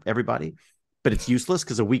everybody, but it's useless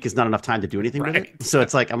because a week is not enough time to do anything with it. So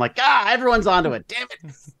it's like, I'm like, everyone's onto it. Damn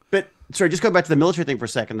it. But sorry, just going back to the military thing for a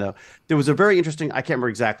second, though, there was a very interesting, I can't remember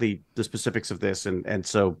exactly the specifics of this. And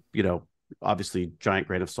so, obviously giant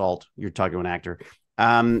grain of salt, you're talking to an actor.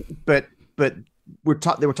 But they were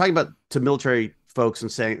talking about to military folks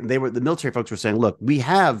and saying the military folks were saying, "Look, we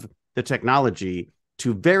have the technology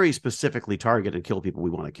to very specifically target and kill people we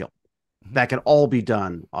want to kill. That can all be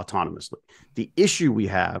done autonomously. The issue we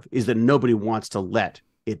have is that nobody wants to let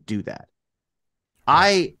it do that."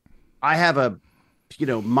 I have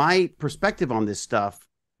my perspective on this stuff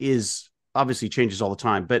is obviously changes all the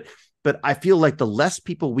time, but I feel like the less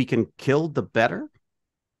people we can kill, the better.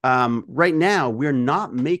 Right now, we're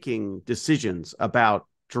not making decisions about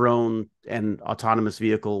drone and autonomous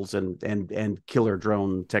vehicles and killer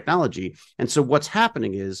drone technology. And so what's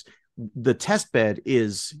happening is the test bed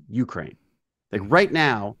is Ukraine. Like, right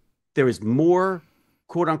now, there is more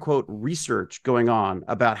quote unquote research going on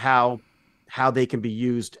about how they can be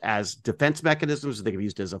used as defense mechanisms, they can be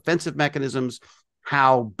used as offensive mechanisms,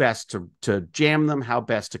 how best to jam them, how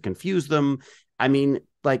best to confuse them. I mean,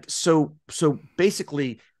 like, so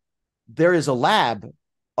basically there is a lab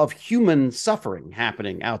of human suffering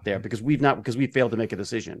happening out there because we failed to make a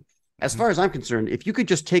decision. As far as I'm concerned, if you could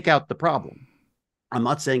just take out the problem, I'm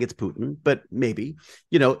not saying it's Putin, but maybe,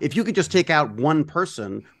 if you could just take out one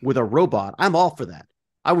person with a robot, I'm all for that.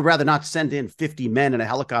 I would rather not send in 50 men in a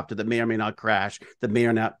helicopter that may or may not crash, that may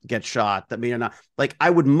or not get shot, that may or not, like, I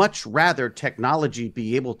would much rather technology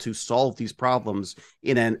be able to solve these problems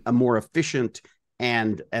in a more efficient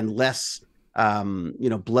and less,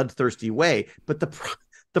 bloodthirsty way. But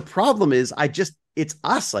the problem is it's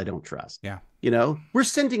us I don't trust. Yeah. We're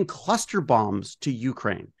sending cluster bombs to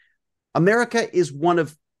Ukraine. America is one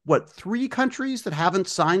of what, 3 countries that haven't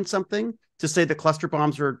signed something to say that cluster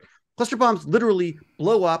bombs literally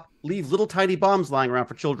blow up, leave little tiny bombs lying around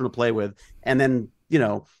for children to play with, and then,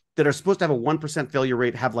 that are supposed to have a 1% failure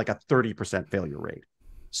rate have like a 30% failure rate.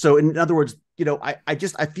 So in other words,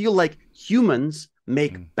 I feel like humans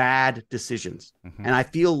make bad decisions. And I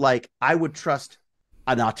feel like I would trust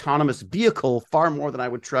an autonomous vehicle far more than I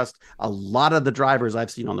would trust a lot of the drivers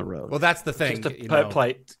I've seen on the road. Well, that's the thing.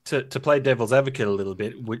 To play devil's advocate a little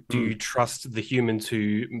bit, do you trust the humans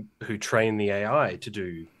who train the AI to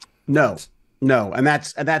do? No, and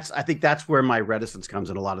that's I think that's where my reticence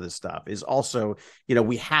comes in a lot of this stuff is also,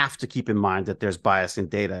 we have to keep in mind that there's bias in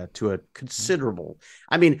data to a considerable.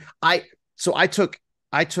 I mean, I was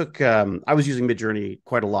using Midjourney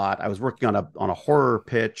quite a lot. I was working on a horror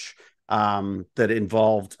pitch that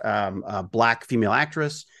involved a Black female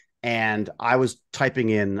actress, and I was typing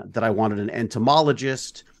in that I wanted an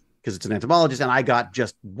entomologist because it's an entomologist, and I got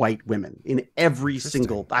just white women in every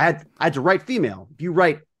single. I had to write female. If you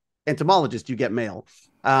write entomologist, you get male.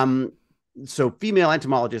 So female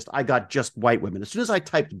entomologist, I got just white women. As soon as I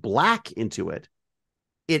typed Black into it,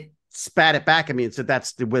 it spat it back at me and said,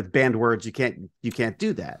 that's with banned words. You can't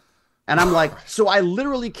do that. And I'm like, so I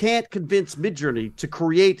literally can't convince Midjourney to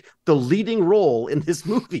create the leading role in this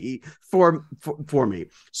movie for me.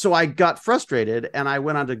 So I got frustrated and I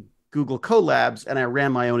went on to Google Colabs and I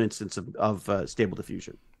ran my own instance of Stable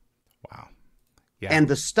Diffusion. Wow. Yeah. And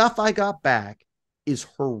the stuff I got back is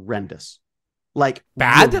horrendous. Like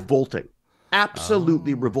bad? Revolting.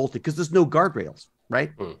 Absolutely revolting because there's no guardrails.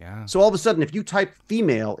 Right? Yeah. So all of a sudden, if you type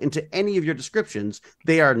female into any of your descriptions,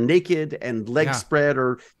 they are naked and legs spread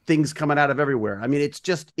or things coming out of everywhere. I mean,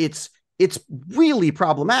 it's really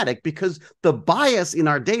problematic because the bias in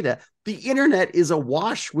our data, the internet is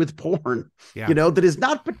awash with porn, that is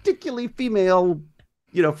not particularly female,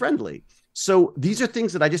 friendly. So these are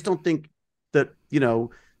things that I just don't think that,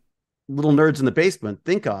 little nerds in the basement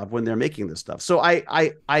think of when they're making this stuff. So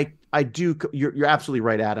I do. You're absolutely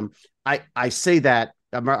right, Adam. I say that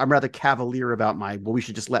I'm rather cavalier about we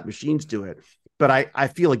should just let machines do it. But I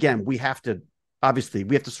feel, again, we have to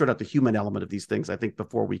sort out the human element of these things, I think,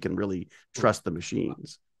 before we can really trust the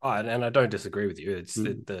machines. And I don't disagree with you. It's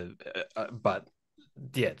but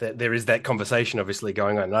yeah, there is that conversation obviously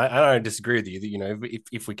going on. And I don't disagree with you that,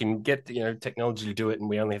 if we can get, technology to do it and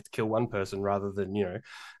we only have to kill one person rather than,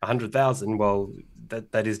 100,000, well,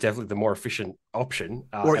 that is definitely the more efficient option.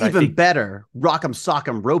 Or even better, rock'em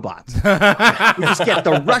sock'em robots. Just get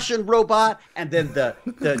the Russian robot and then the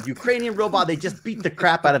Ukrainian robot. They just beat the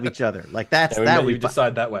crap out of each other. Like we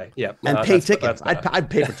decide that way. Yeah. And pay tickets. I'd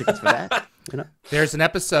pay for tickets for that. There's an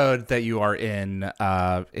episode that you are in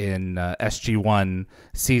SG1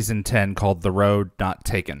 season 10 called The Road Not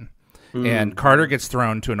Taken. And Carter gets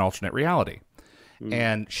thrown to an alternate reality.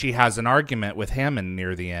 And she has an argument with Hammond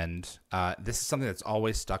near the end. This is something that's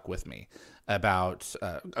always stuck with me about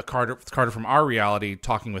Carter from our reality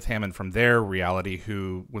talking with Hammond from their reality,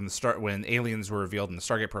 who when aliens were revealed and the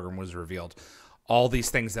Stargate program was revealed, all these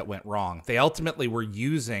things that went wrong. They ultimately were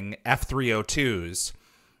using F-302s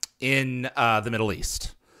in the Middle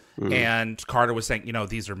East. And Carter was saying,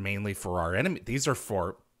 these are mainly for our enemy. These are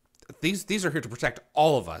here to protect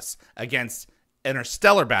all of us against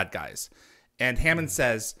interstellar bad guys. And Hammond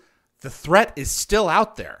says, the threat is still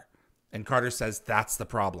out there. And Carter says, that's the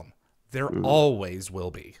problem. There always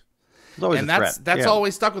will be. And that's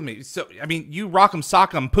always stuck with me. So, I mean, you rock'em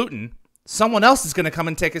sock'em Putin, someone else is going to come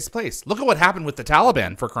and take his place. Look at what happened with the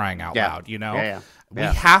Taliban, for crying out loud, We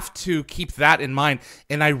have to keep that in mind.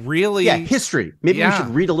 And I really... Yeah, history. Maybe we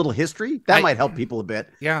should read a little history. That might help people a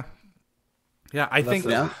bit. Yeah. Yeah, I think...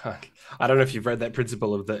 I don't know if you've read that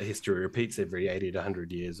principle of that history repeats every 80 to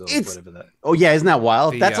 100 years or whatever that... Oh, yeah, isn't that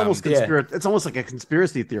wild? That's almost It's almost like a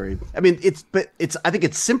conspiracy theory. I mean, I think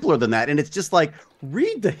it's simpler than that. And it's just like,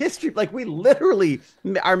 read the history. Like, we literally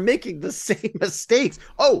are making the same mistakes.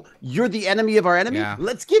 Oh, you're the enemy of our enemy? Yeah.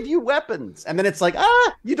 Let's give you weapons. And then it's like,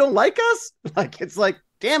 you don't like us? Like, it's like,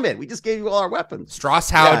 damn it, we just gave you all our weapons.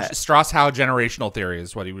 Strauss-Howe generational theory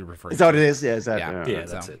is what he would refer to. Is that what it is? Yeah,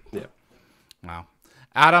 that's it. Yeah. Wow.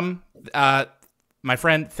 Adam, my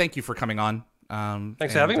friend, thank you for coming on.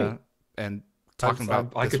 Thanks for having me. And talking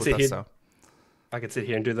about this with us. I could sit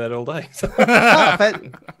here and do that all day.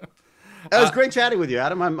 That was great chatting with you,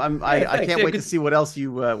 Adam. I can't wait to see what else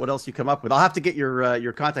you come up with. I'll have to get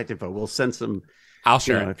your contact info. We'll send some. I'll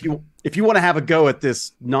share it. If you want to have a go at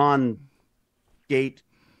this non-gate,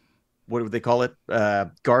 what would they call it?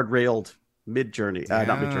 Guardrailed Midjourney,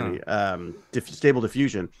 not Midjourney. Stable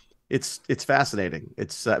Diffusion. It's fascinating.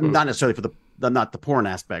 It's not necessarily for not the porn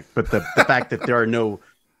aspect, but the fact that there are no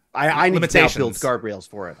I need to now build limitations. guardrails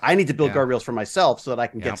for it. I need to build Yeah. guardrails for myself so that I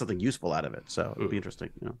can Yep. get something useful out of it. So it'll be interesting.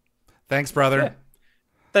 You know. Thanks, brother. Yeah.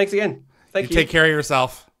 Thanks again. Thank you. Take care of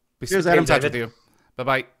yourself. Cheers, Be Adam. in touch David. with you.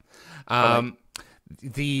 Bye-bye.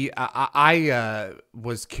 I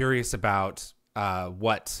was curious about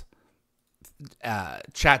what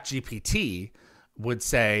ChatGPT would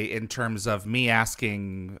say in terms of me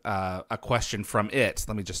asking a question from it.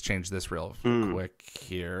 Let me just change this real quick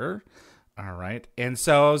here. All right. And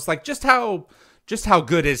so I was like, just how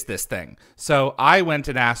good is this thing? So I went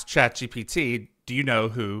and asked ChatGPT, do you know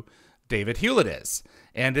who David Hewlett is?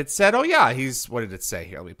 And it said, oh yeah, what did it say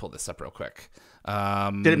here? Let me pull this up real quick.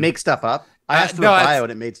 Did it make stuff up? I asked for no, a bio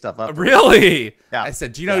and it made stuff up. Really? Yeah. I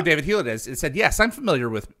said, do you know who David Hewlett is? It said, yes, I'm familiar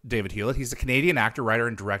with David Hewlett. He's a Canadian actor, writer,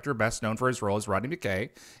 and director, best known for his role as Rodney McKay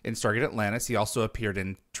in Stargate Atlantis. He also appeared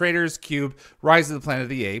in Traitors, Cube, Rise of the Planet of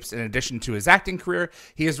the Apes. In addition to his acting career,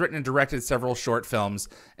 he has written and directed several short films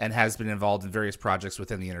and has been involved in various projects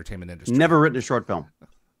within the entertainment industry. Never written a short film.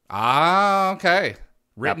 Ah, okay.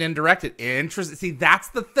 Written and directed. Interesting. See, that's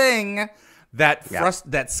the thing that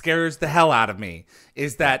that scares the hell out of me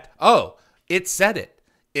is that, oh, it said it.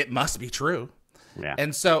 It must be true. Yeah.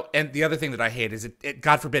 And so, and the other thing that I hate is it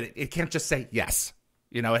God forbid, it can't just say yes.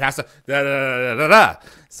 You know, it has to da, da, da, da, da.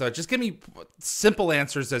 So just give me simple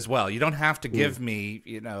answers as well. You don't have to give me,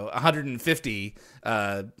 150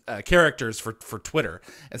 characters for Twitter.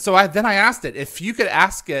 And so then I asked it, if you could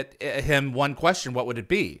ask him one question, what would it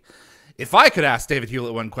be? If I could ask David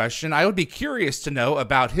Hewlett one question, I would be curious to know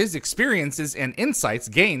about his experiences and insights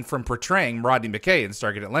gained from portraying Rodney McKay in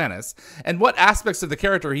Stargate Atlantis, and what aspects of the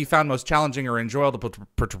character he found most challenging or enjoyable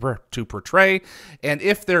to portray, and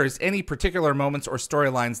if there is any particular moments or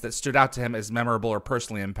storylines that stood out to him as memorable or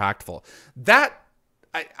personally impactful. That,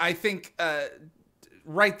 I think,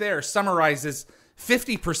 right there summarizes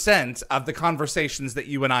 50% of the conversations that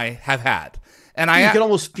you and I have had. And you can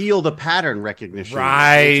almost feel the pattern recognition.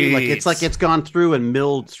 Right. It's like it's gone through and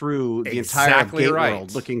milled through the entire Gate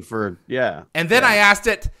world looking for, And then I asked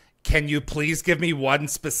it, can you please give me one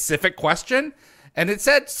specific question? And it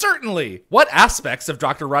said, certainly. What aspects of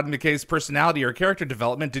Dr. Rodney McKay's personality or character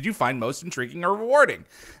development did you find most intriguing or rewarding?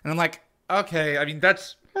 And I'm like, okay, I mean,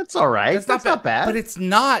 that's all right. That's not bad. But it's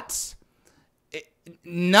not...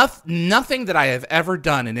 Nothing that I have ever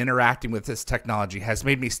done in interacting with this technology has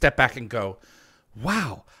made me step back and go,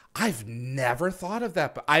 wow, I've never thought of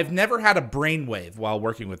that. But I've never had a brainwave while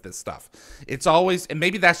working with this stuff. It's always, and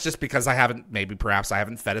maybe that's just because perhaps I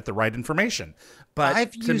haven't fed it the right information.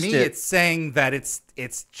 But to me, it's saying that it's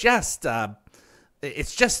just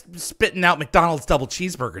spitting out McDonald's double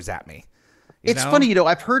cheeseburgers at me. It's funny,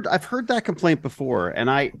 I've heard that complaint before, and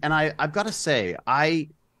I've got to say,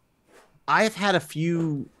 I've had a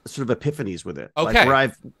few sort of epiphanies with it. Okay.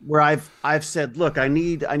 Like where I've said, look, I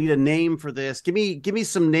need a name for this. Give me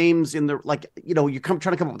some names in the, like, you're trying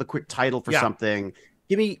to come up with a quick title for something.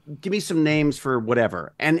 Give me some names for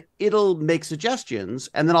whatever. And it'll make suggestions.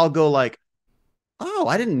 And then I'll go like, oh,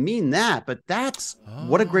 I didn't mean that, but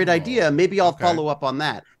what a great idea. Maybe I'll follow up on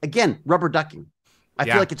that. Again, rubber ducking. I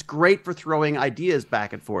feel like it's great for throwing ideas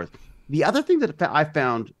back and forth. The other thing that I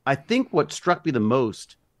found, I think what struck me the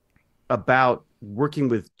most about working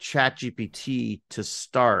with ChatGPT to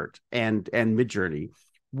start and Midjourney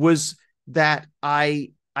was that I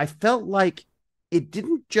felt like it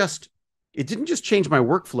didn't just change my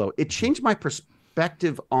workflow. It changed my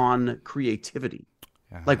perspective on creativity.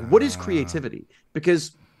 Like, what is creativity?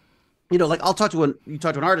 Because like you talk to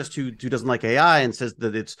an artist who doesn't like AI and says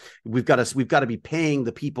that we've got to be paying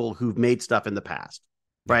the people who've made stuff in the past.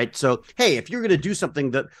 Right. So, hey, if you're going to do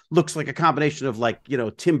something that looks like a combination of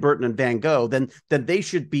Tim Burton and Van Gogh, then they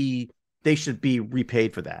should be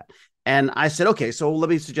repaid for that. And I said, OK, so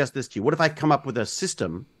let me suggest this to you. What if I come up with a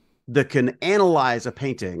system that can analyze a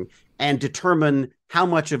painting and determine how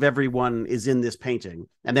much of everyone is in this painting?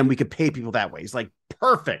 And then we could pay people that way. He's like,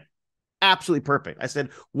 perfect. Absolutely perfect. I said,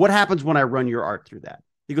 what happens when I run your art through that?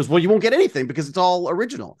 He goes, well, you won't get anything because it's all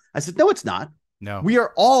original. I said, no, it's not. No, we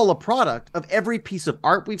are all a product of every piece of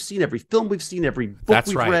art we've seen, every film we've seen, every book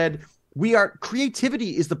we've read.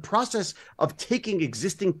 Creativity is the process of taking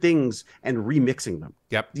existing things and remixing them.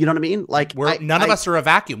 Yep. You know what I mean? Like none of us are a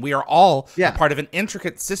vacuum. We are all a part of an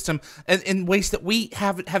intricate system in ways that we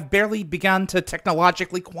have barely begun to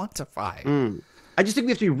technologically quantify. I just think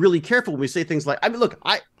we have to be really careful when we say things like, I mean, look,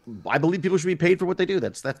 I believe people should be paid for what they do.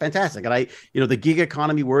 That's fantastic. And the gig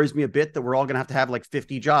economy worries me a bit that we're all going to have like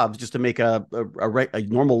 50 jobs just to make a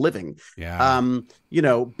normal living. Yeah.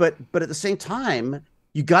 But at the same time,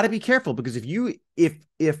 you got to be careful, because if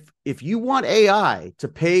you want AI to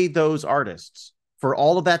pay those artists for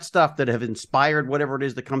all of that stuff that have inspired whatever it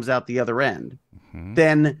is that comes out the other end,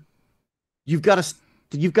 then you've got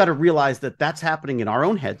to realize that that's happening in our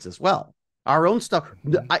own heads as well. Our own stuff.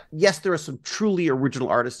 Yes, there are some truly original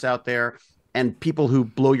artists out there and people who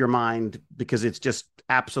blow your mind because it's just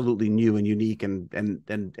absolutely new and unique and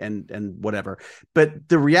whatever. But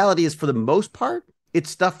the reality is, for the most part, it's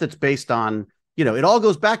stuff that's based on, you know, it all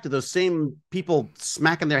goes back to those same people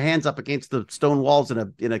smacking their hands up against the stone walls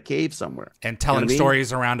in a cave somewhere and telling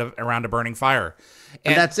stories around a burning fire.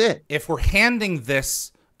 And that's it. If we're handing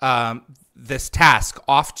this task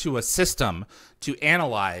off to a system to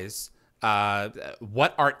analyze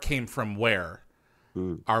what art came from where,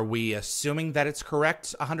 are we assuming that it's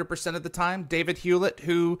correct 100% of the time? David Hewlett,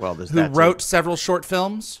 who wrote several short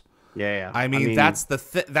films. Yeah. I mean that's the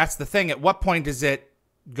thing. At what point is it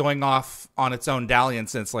going off on its own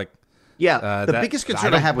dalliance? And it's like, the biggest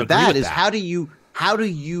concern I have with that is how do you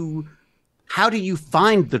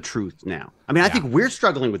find the truth now? I mean, I think we're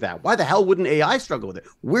struggling with that. Why the hell wouldn't AI struggle with it?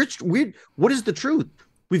 What is the truth?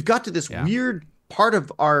 We've got to this weird part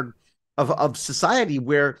of of society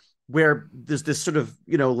where there's this sort of,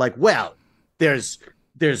 you know, like, well, there's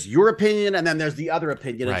your opinion and then there's the other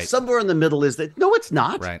opinion. And somewhere in the middle is that, no, it's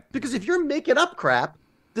not. Right. Because if you're making up crap,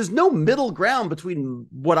 there's no middle ground between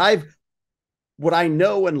what I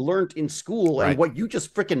know and learned in school and what you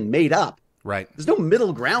just freaking made up. Right. There's no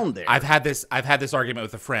middle ground there. I've had this argument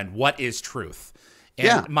with a friend. What is truth?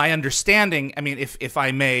 And my understanding, I mean, if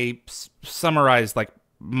I may summarize, like,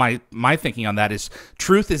 my thinking on that is,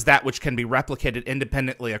 truth is that which can be replicated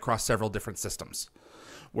independently across several different systems,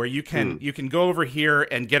 where you can go over here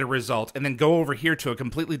and get a result, and then go over here to a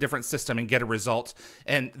completely different system and get a result.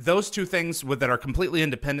 And those two things that are completely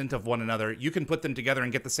independent of one another, you can put them together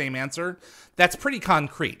and get the same answer. That's pretty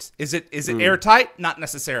concrete. Is it airtight? Not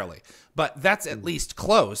necessarily, but that's at least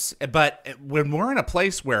close. But when we're in a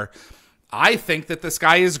place where I think that the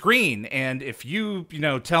sky is green, and if you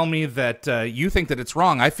tell me that you think that it's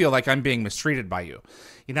wrong, I feel like I'm being mistreated by you.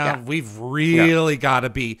 We've really got to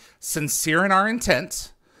be sincere in our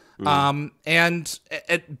intent, and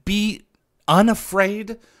be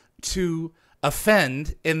unafraid to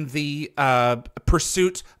offend in the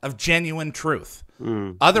pursuit of genuine truth.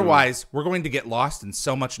 Otherwise, we're going to get lost in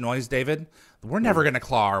so much noise, David. We're never going to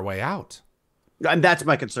claw our way out. And that's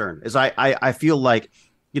my concern. Is I feel like,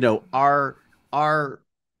 our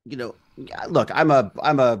look, I'm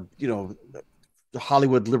a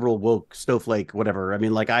Hollywood liberal woke snowflake, whatever. I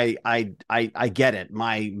mean, like, I get it.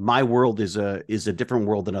 My world is a different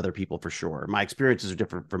world than other people, for sure. My experiences are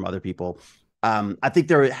different from other people. I think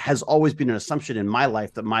there has always been an assumption in my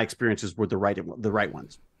life that my experiences were the right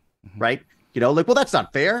ones, right? Like, well, that's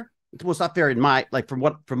not fair. Well, it's not fair in my, like, from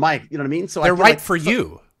my, you know what I mean? So they're right for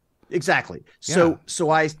you. Exactly. So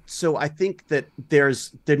I think that there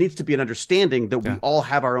needs to be an understanding that we all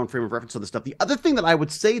have our own frame of reference on this stuff. The other thing that I would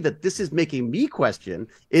say that this is making me question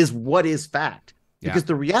is, what is fact? Because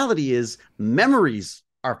the reality is, memories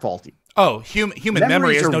are faulty. Oh, human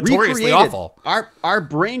memory is notoriously awful. Our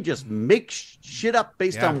brain just makes shit up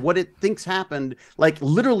based on what it thinks happened. Like,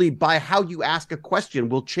 literally, by how you ask a question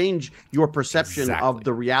will change your perception of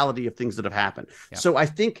the reality of things that have happened. Yeah. So I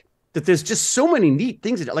think that there's just so many neat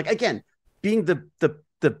things. Like, again, being the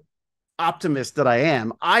optimist that I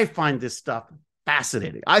am, I find this stuff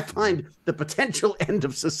fascinating. I find the potential end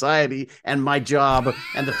of society and my job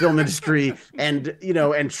and the film industry and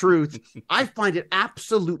truth. I find it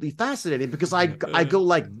absolutely fascinating because I go,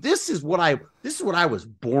 like, this is what I was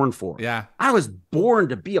born for. Yeah. I was born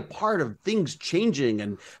to be a part of things changing,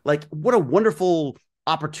 and, like, what a wonderful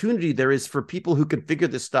opportunity there is for people who can figure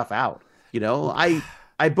this stuff out.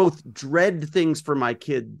 I both dread things for my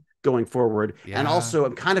kid going forward, and also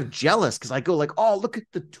I'm kind of jealous because I go, like, oh, look at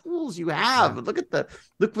the tools you have. Look at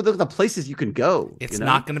the places you can go. It's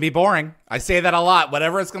not going to be boring. I say that a lot.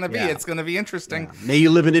 Whatever it's going to be, it's going to be interesting. Yeah. May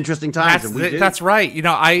you live in interesting times. That's right.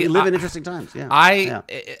 We live in interesting times. Yeah.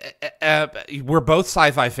 We're both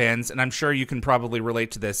sci-fi fans, and I'm sure you can probably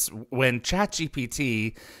relate to this. When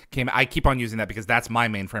ChatGPT came, I keep on using that because that's my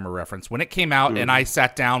main frame of reference. When it came out and I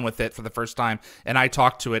sat down with it for the first time and I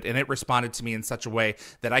talked to it, and it responded to me in such a way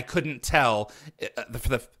that I couldn't tell,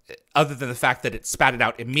 other than the fact that it spat it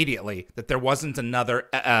out immediately, that there wasn't another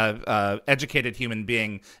educated human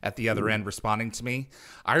being at the other end responding to me.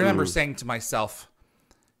 I remember saying to myself,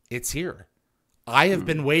 it's here. I have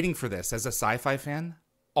been waiting for this as a sci-fi fan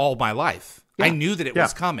all my life. I knew that it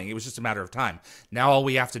was coming. It was just a matter of time. Now all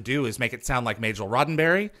we have to do is make it sound like Majel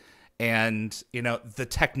Roddenberry, and the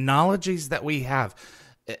technologies that we have.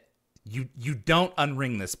 You don't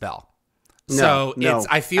unring this bell. So no,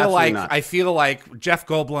 I feel absolutely like not. I feel like Jeff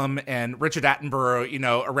Goldblum and Richard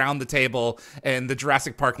Attenborough, around the table in the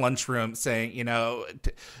Jurassic Park lunchroom saying,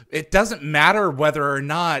 it doesn't matter whether or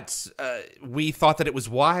not we thought that it was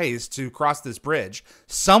wise to cross this bridge.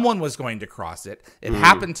 Someone was going to cross it. It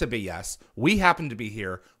happened to be us. We happened to be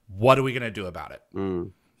here. What are we going to do about it?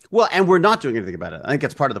 Well, and we're not doing anything about it. I think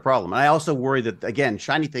that's part of the problem. And I also worry that, again,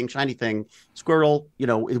 shiny thing, squirrel,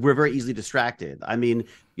 we're very easily distracted. I mean,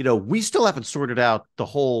 we still haven't sorted out the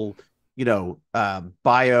whole,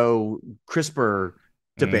 bio CRISPR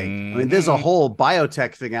debate. I mean, there's a whole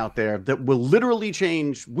biotech thing out there that will literally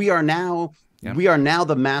change. We are now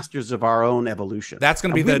the masters of our own evolution. That's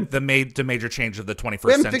going to be the major change of the 21st century.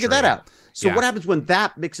 We haven't figured that out. So what happens when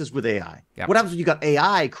that mixes with AI? Yep. What happens when you got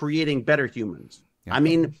AI creating better humans? Yep. I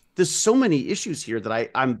mean, there's so many issues here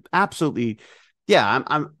that I'm absolutely,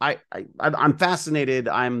 I'm fascinated.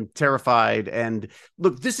 I'm terrified. And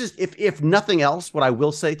look, this is, if nothing else, what I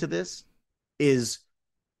will say to this is,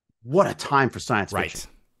 what a time for science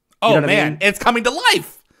fiction. Oh, man, it's coming to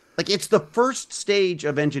life. Like, it's the first stage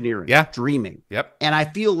of engineering, dreaming. Yep. And I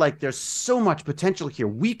feel like there's so much potential here.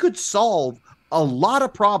 We could solve a lot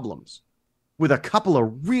of problems with a couple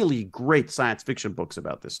of really great science fiction books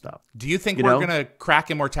about this stuff. Do you think we're going to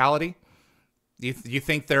crack immortality? Do you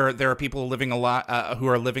think there are people living a lot who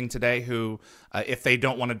are living today who, if they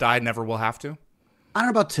don't want to die, never will have to? I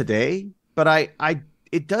don't know about today, but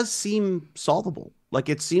it does seem solvable. Like,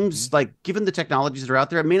 it seems like, given the technologies that are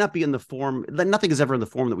out there, it may not be in the form. Nothing is ever in the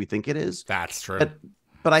form that we think it is. That's true.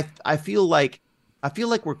 But I feel like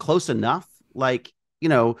we're close enough. Like,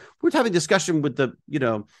 we're having a discussion with the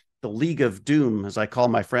League of Doom, as I call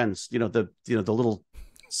my friends. The little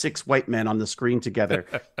 6 white men on the screen together,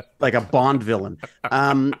 like a Bond villain.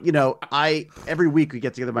 Every week we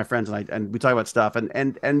get together, my friends, and we talk about stuff.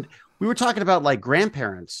 And we were talking about, like,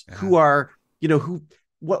 grandparents who are,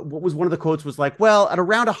 what was one of the quotes was like, well, at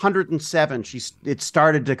around 107, she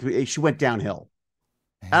went downhill.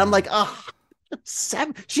 And I'm like,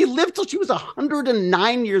 she lived till she was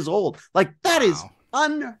 109 years old. Like, that is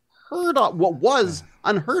unheard of. What was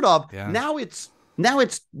unheard of. Yeah. Now it's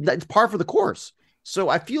par for the course. So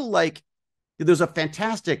I feel like there's a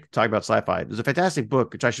fantastic, talking about sci-fi, there's a fantastic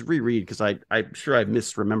book, which I should reread because I'm sure I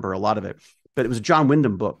misremember a lot of it. But it was a John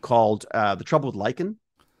Wyndham book called The Trouble with Lichen.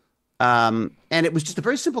 And it was just a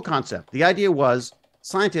very simple concept. The idea was,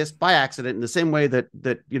 scientists, by accident, in the same way that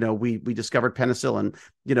we discovered penicillin,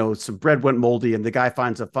 some bread went moldy and the guy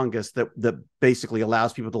finds a fungus that basically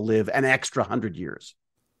allows people to live an extra 100 years.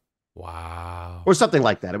 Wow. Or something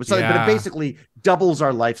like that. It was something, but it basically doubles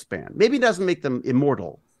our lifespan. Maybe it doesn't make them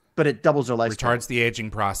immortal, but it doubles our lifespan. Retards the aging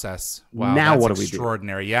process. Wow. Now what do we do?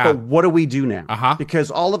 Extraordinary. Yeah. But what do we do now? Because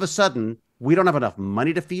all of a sudden, we don't have enough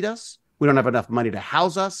money to feed us. We don't have enough money to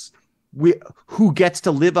house us. Who gets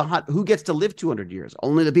to live 200 years?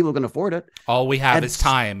 Only the people who can afford it. All we have is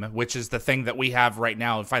time, which is the thing that we have right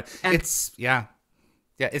now. It's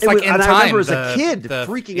it's like in time. I remember as a kid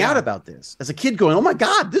freaking out about this. As a kid, going, "Oh my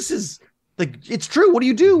God, this is like, it's true. What do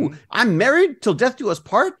you do? I'm married till death do us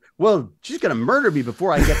part. Well, she's gonna murder me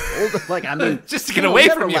before I get old. Like, I mean, just to get away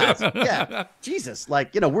from you. Yeah, Jesus.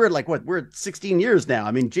 Like, we're at 16 years now.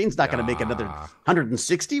 I mean, Jane's not gonna make another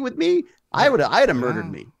 160 with me. I'd have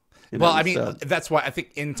murdered me. Well, I mean, that's why I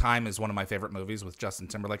think In Time is one of my favorite movies with Justin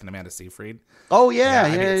Timberlake and Amanda Seyfried. Oh, yeah.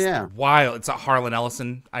 It's wild. It's a Harlan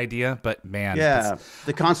Ellison idea, but man. Yeah,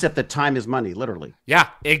 the concept that time is money, literally. Yeah,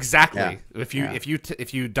 exactly. Yeah.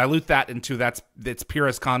 If you dilute that into its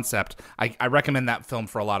purest concept, I recommend that film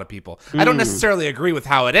for a lot of people. I don't necessarily agree with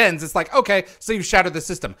how it ends. It's like, okay, so you've shattered the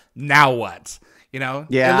system. Now what? Yeah,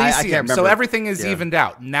 Elysium. I can't remember. So everything is evened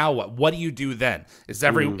out. Now what? What do you do then? Is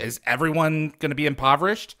everyone going to be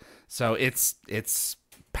impoverished? So it's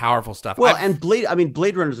powerful stuff. Well, and Blade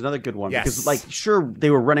Runner is another good one because, like, sure, they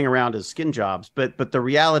were running around as skin jobs, but the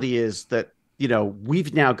reality is that,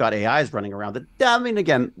 we've now got AIs running around that, I mean,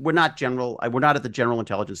 again, we're not at the general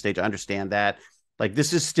intelligence stage. I understand that. Like,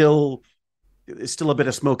 this is still a bit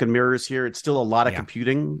of smoke and mirrors here. It's still a lot of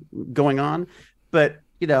computing going on, but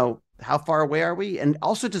how far away are we? And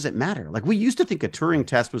also, does it matter? Like, we used to think a Turing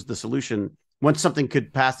test was the solution. Once something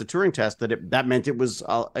could pass the Turing test, that meant it was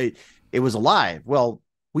alive. Well,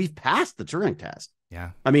 we've passed the Turing test.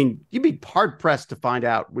 Yeah. I mean, you'd be hard pressed to find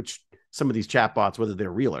out some of these chatbots, whether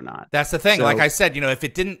they're real or not. That's the thing. So, like I said, if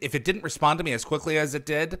it didn't respond to me as quickly as it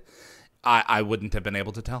did, I wouldn't have been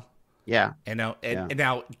able to tell. Yeah. And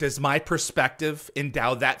now, does my perspective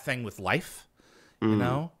endow that thing with life?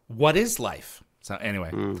 What is life? So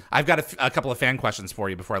anyway, I've got a couple of fan questions for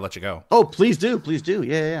you before I let you go. Oh, please do. Please do.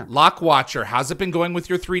 Yeah. Lock Watcher, how's it been going with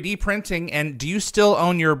your 3D printing? And do you still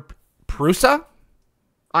own your Prusa?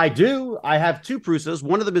 I do. I have 2 Prusas.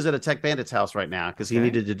 One of them is at a Tech Bandit's house right now because he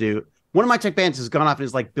needed to do. One of my Tech Bandits has gone off and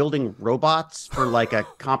is like building robots for like a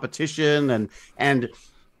competition and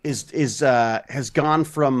has gone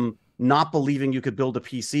from not believing you could build a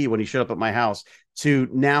PC when he showed up at my house to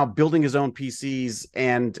now building his own PCs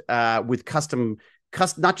and with custom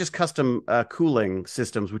not just custom cooling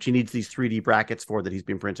systems, which he needs these 3D brackets for that he's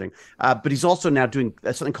been printing, but he's also now doing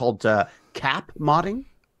something called cap modding.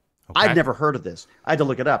 Okay. I'd never heard of this. I had to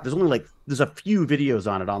look it up. There's a few videos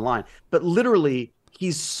on it online, but literally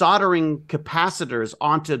he's soldering capacitors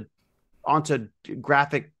onto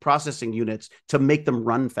graphic processing units to make them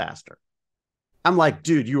run faster. I'm like,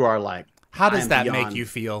 dude, you are like, how does that make you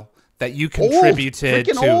feel that you contributed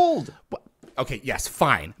to old? Okay, yes,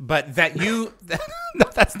 fine, but that you no,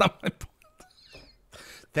 that's not my point.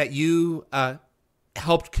 That you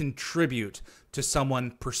helped contribute to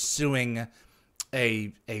someone pursuing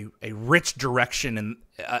a rich direction and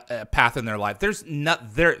a path in their life.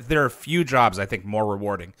 There are few jobs I think more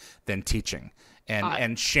rewarding than teaching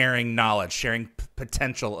and sharing knowledge, sharing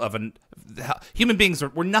potential of human beings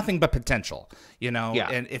we're nothing but potential, you know. Yeah.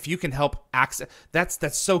 And if you can help access,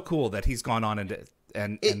 that's so cool that he's gone on and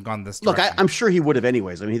gone this direction. Look, I'm sure he would have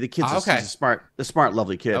anyways. I mean, the kid's a smart,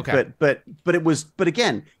 lovely kid. Okay. But it was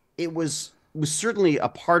certainly a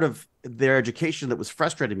part of their education that was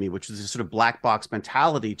frustrating me, which is this sort of black box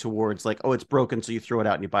mentality towards like, oh, it's broken, so you throw it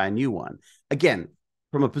out and you buy a new one. Again,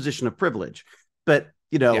 from a position of privilege. But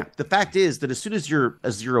you know, the fact is that as soon as you're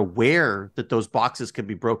aware that those boxes can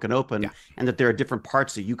be broken open and that there are different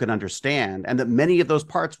parts that you can understand and that many of those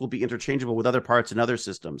parts will be interchangeable with other parts in other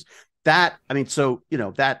systems, okay,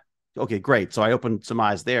 great. So I opened some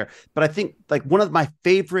eyes there. But I think like one of my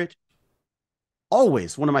favorite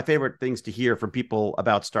things to hear from people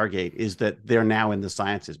about Stargate is that they're now in the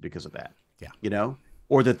sciences because of that. Yeah. You know?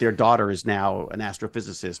 Or that their daughter is now an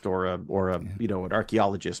astrophysicist or an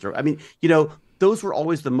archaeologist, or I mean, you know, those were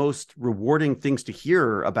always the most rewarding things to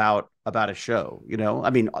hear about a show. You know, I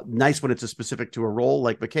mean, nice when it's a specific to a role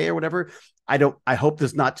like McKay or whatever. I hope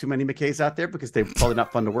there's not too many McKays out there because they're probably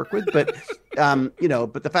not fun to work with. But you know,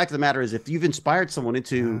 but the fact of the matter is, if you've inspired someone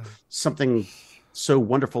into something so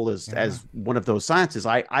wonderful as one of those sciences,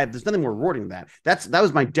 there's nothing more rewarding than that. That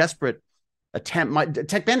was my desperate attempt. My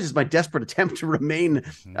Tech Bandit is my desperate attempt to remain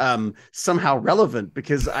somehow relevant,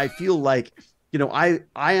 because I feel like, you know,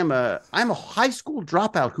 I'm a high school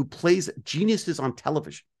dropout who plays geniuses on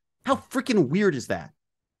television. How freaking weird is that?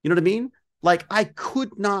 You know what I mean? Like I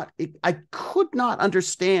could not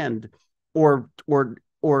understand or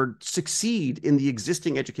succeed in the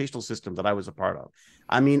existing educational system that I was a part of.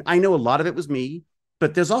 I mean, I know a lot of it was me,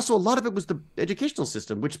 but there's also a lot of it was the educational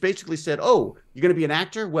system, which basically said, oh, you're going to be an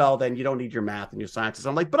actor? Well, then you don't need your math and your sciences.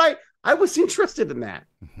 I'm like, but I was interested in that.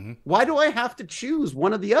 Mm-hmm. Why do I have to choose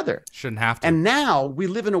one or the other? Shouldn't have to. And now we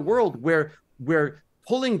live in a world where we're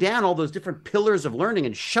pulling down all those different pillars of learning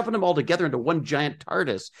and shoving them all together into one giant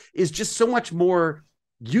TARDIS is just so much more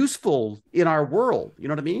useful in our world. You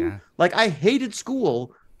know what I mean? Yeah. Like I hated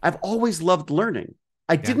school. I've always loved learning.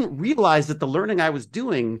 I didn't realize that the learning I was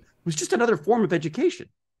doing was just another form of education.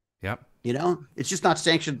 Yep. You know, it's just not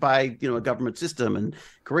sanctioned by, you know, a government system and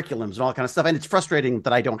curriculums and all that kind of stuff. And it's frustrating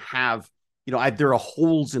that I don't have, you know, there are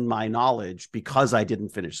holes in my knowledge because I didn't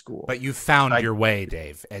finish school. But you found your way,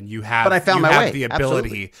 Dave, and you have. But I found my way. The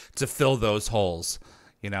ability to fill those holes,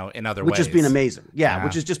 you know, in other ways. Which has been amazing. Yeah,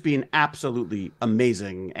 which has just been absolutely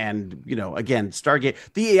amazing. And, you know, again, Stargate,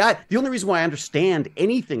 the AI, the only reason why I understand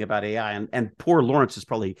anything about AI, and poor Lawrence is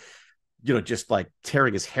probably, you know, just like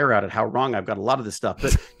tearing his hair out at how wrong I've got a lot of this stuff.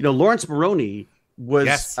 But, you know, Lawrence Moroney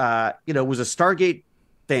was, you know, was a Stargate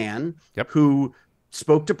fan who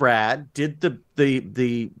spoke to Brad, did the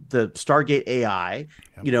Stargate AI. Yep.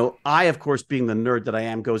 You know, I, of course, being the nerd that I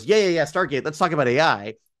am, goes, yeah, Stargate, let's talk about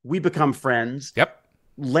AI. We become friends. Yep.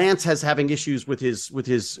 Lance has having issues with his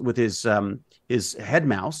head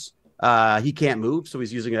mouse. He can't move, so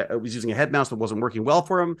he's using a head mouse that wasn't working well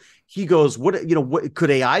for him. He goes, what could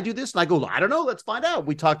AI do this? And I go, I don't know, let's find out.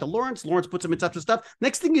 We talked to Lawrence. Lawrence puts him in touch with stuff.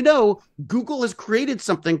 Next thing you know, Google has created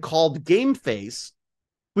something called Game Face,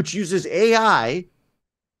 which uses AI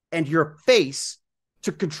and your face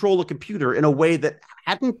to control a computer in a way that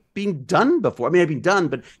hadn't been done before. I mean, it had been done,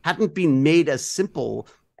 but hadn't been made as simple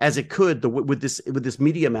as it could with this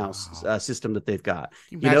Media Mouse system that they've got.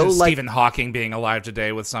 You know, like Stephen Hawking being alive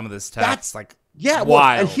today with some of this tech. That's like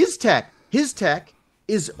wild. And his tech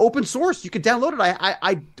is open source. You could download it.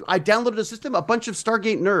 I downloaded a system. A bunch of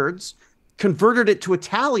Stargate nerds converted it to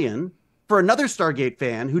Italian for another Stargate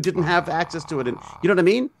fan who didn't have access to it. And you know what I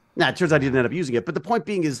mean? Nah, it turns out he didn't end up using it. But the point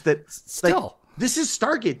being is that still, This is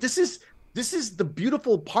Stargate. This is the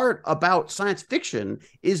beautiful part about science fiction,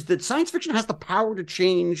 is that science fiction has the power to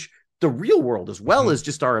change the real world as well as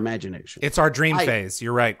just our imagination. It's our dream phase.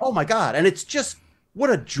 You're right. Oh my God. And it's just, what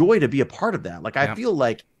a joy to be a part of that. Like, I feel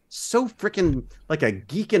like so freaking like a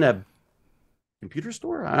geek in a computer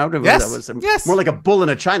store. I don't know if that was more like a bull in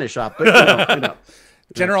a china shop, but you know.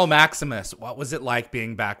 General Maximus, what was it like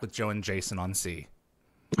being back with Joe and Jason on C?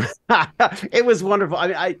 It was wonderful. I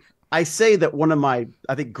mean, I say that one of my,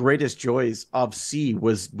 I think, greatest joys of C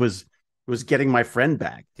was getting my friend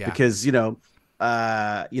back, because Jason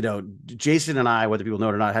and I, whether people know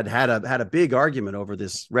it or not, had a big argument over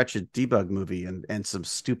this wretched Debug movie and some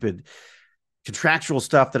stupid contractual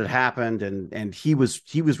stuff that had happened, and he was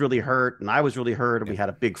really hurt and I was really hurt, and we had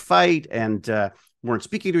a big fight and weren't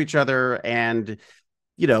speaking to each other, and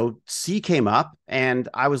C came up and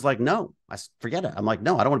I was like, no, forget it. I'm like,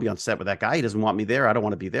 no, I don't want to be on set with that guy. He doesn't want me there. I don't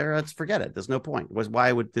want to be there. Let's forget it. There's no point.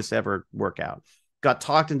 Why would this ever work out? Got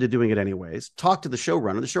talked into doing it anyways. Talked to the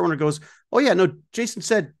showrunner. The showrunner goes, oh yeah, no, Jason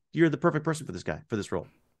said you're the perfect person for this guy, for this role.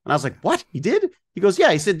 And I was like, what? He did? He goes,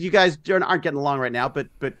 yeah. He said, you guys aren't getting along right now, but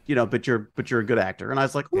you're a good actor. And I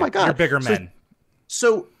was like, oh my God, you're bigger men.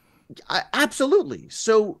 So absolutely.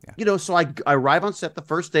 So, so I arrive on set the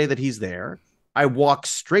first day that he's there. I walk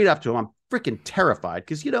straight up to him. I'm freaking terrified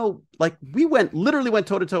because, we literally went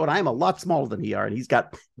toe to toe, and I am a lot smaller than he are, and he's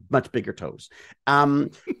got much bigger toes.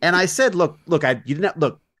 And I said, look,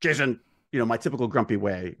 Jason, my typical grumpy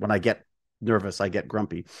way. When I get nervous, I get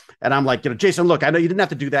grumpy. And I'm like, Jason, look, I know you didn't have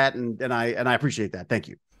to do that. And I appreciate that. Thank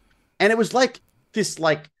you. And it was like this,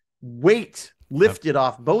 weight lifted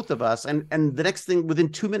off both of us. And the next thing, within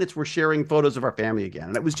 2 minutes, we're sharing photos of our family again.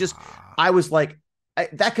 And it was just, I was like,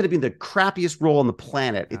 that could have been the crappiest role on the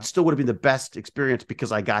planet. It still would have been the best experience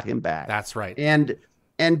because I got him back. That's right. And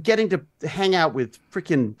getting to hang out with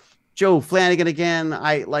freaking Joe Flanagan again.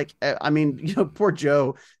 Poor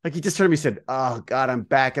Joe. Like, he just turned to me and said, oh God, I'm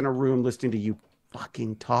back in a room listening to you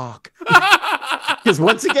fucking talk. Because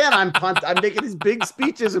once again, I'm making these big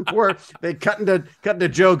speeches, and they cutting to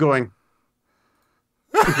Joe going,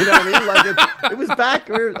 you know what I mean? It was back.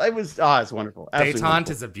 It's wonderful. Détente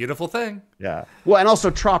is a beautiful thing. Yeah. Well, and also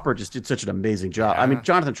Tropper just did such an amazing job. Yeah. I mean,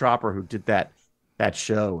 Jonathan Tropper, who did that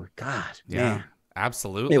show. God, man.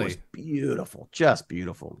 Absolutely. It was beautiful. Just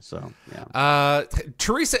beautiful. So, yeah.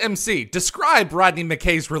 Teresa MC, describe Rodney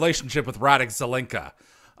McKay's relationship with Radek Zelenka.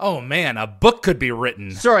 Oh man, a book could be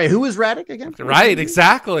written. Sorry, who is Radek again? Right,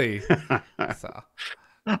 exactly.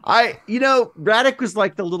 Radek was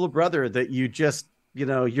like the little brother that you just,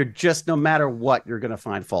 you're just, no matter what, you're going to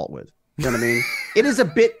find fault with. You know what I mean? It is a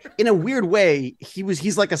bit, in a weird way,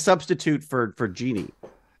 he's like a substitute for Genie.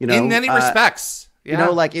 In many respects.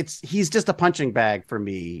 Yeah. He's just a punching bag for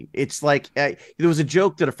me. It's like, there was a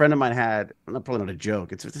joke that a friend of mine had. Probably not a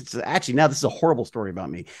joke. It's actually, now this is a horrible story about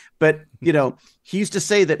me. But, he used to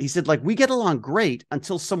say that, he said, we get along great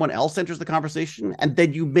until someone else enters the conversation, and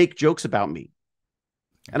then you make jokes about me.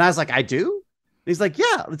 And I was like, I do? And he's like,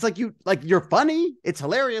 yeah, it's you're funny. It's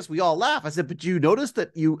hilarious. We all laugh. I said, but you notice that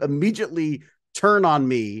you immediately turn on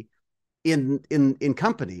me in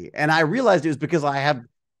company. And I realized it was because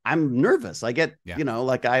I'm nervous. I get,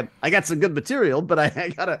 I got some good material, but I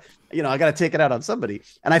gotta take it out on somebody.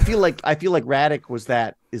 And I feel like Radek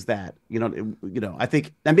is that, I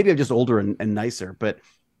think, and maybe I'm just older and nicer, but,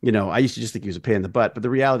 I used to just think he was a pain in the butt, but the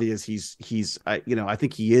reality is I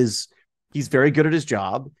think he's very good at his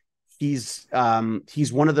job. He's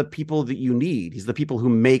one of the people that you need. He's the people who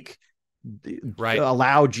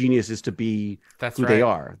allow geniuses to be who they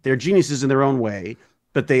are. They're geniuses in their own way,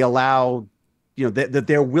 but they allow, that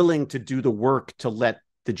they're willing to do the work to let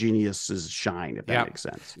the geniuses shine, if that makes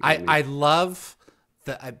sense. I love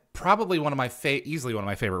probably easily one of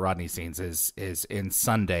my favorite Rodney scenes is in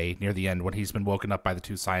Sunday near the end, when he's been woken up by the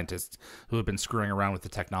two scientists who have been screwing around with the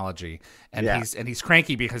technology, and he's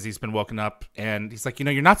cranky because he's been woken up, and he's like,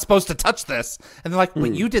 you're not supposed to touch this, and they're like,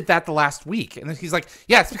 but you did that the last week, and then he's like,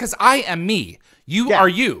 yeah, it's because I am me, you are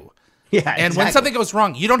you. Yeah, and when something goes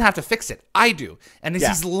wrong, you don't have to fix it. I do. And as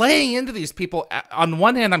he's laying into these people, on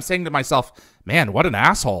one hand, I'm saying to myself, man, what an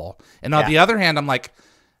asshole. And on the other hand, I'm like,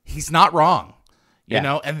 he's not wrong. You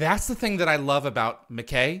know, and that's the thing that I love about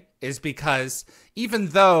McKay, is because even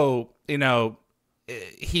though,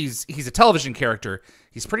 he's a television character,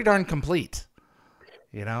 he's pretty darn complete.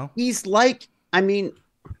 He's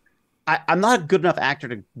I'm not a good enough actor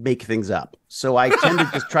to make things up. So I tend to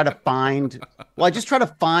just try to find, well,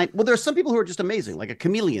 there are some people who are just amazing, like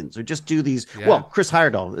chameleons, or just do these. Yeah. Well, Chris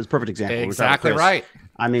Heyerdahl is a perfect example. Exactly right.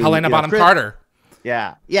 I mean, Helena Bonham Carter.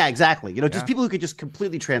 Yeah, exactly. Just people who could just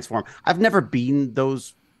completely transform. I've never been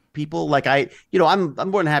those people. Like I'm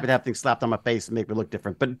more than happy to have things slapped on my face and make me look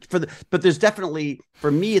different. But there's definitely,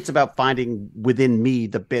 for me, it's about finding within me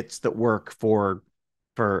the bits that work for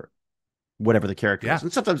whatever the character is.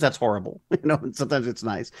 And sometimes that's horrible, and sometimes it's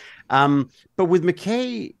nice. But with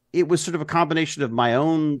McKay, it was sort of a combination of my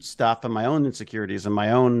own stuff and my own insecurities and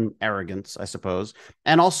my own arrogance, I suppose.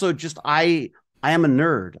 And also just, I am a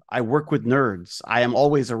nerd. I work with nerds. I am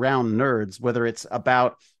always around nerds, whether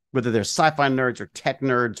they're sci-fi nerds or tech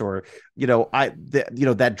nerds or,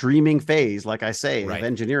 that dreaming phase, like I say, of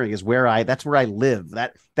engineering is that's where I live.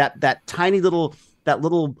 That tiny little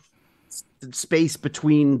space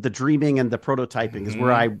between the dreaming and the prototyping is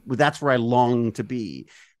that's where I long to be.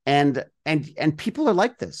 And people are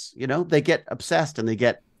like this, they get obsessed and they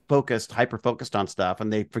get hyper focused on stuff,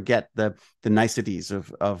 and they forget the niceties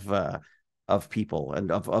of people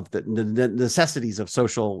and of the necessities of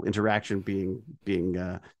social interaction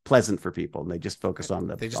being pleasant for people, and they just focus on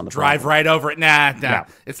they just drive right over it. Nah,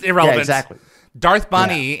 it's irrelevant. Yeah, exactly. Darth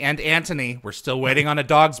Bunny and Antony, we're still waiting on A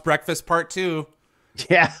Dog's Breakfast Part 2.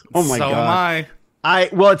 Yeah. Oh my God. So am I.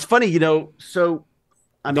 Well, it's funny, so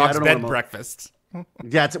I mean, Dog's I don't bed know breakfast.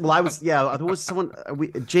 Yeah. There was someone.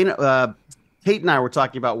 Kate and I were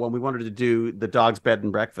talking about when we wanted to do the Dog's Bed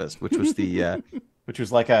and Breakfast, which was which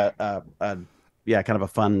was like kind of a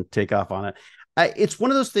fun takeoff on it. It's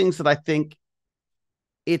one of those things that I think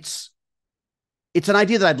it's an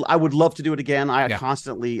idea that I would love to do it again. I'm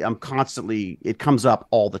constantly, it comes up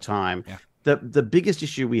all the time. Yeah. The biggest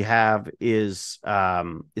issue we have is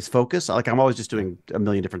focus. Like, I'm always just doing a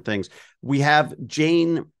million different things. We have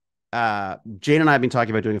Jane and I have been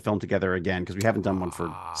talking about doing a film together again, because we haven't done one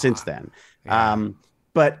since then. Yeah.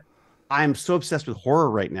 But I'm so obsessed with horror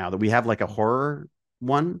right now that we have like a horror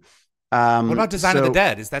one. What about Design of the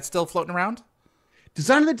Dead? Is that still floating around?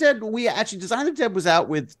 Design of the Dead, Design of the Dead was out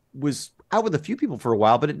with a few people for a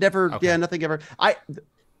while, but it never, nothing ever.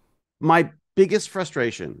 My biggest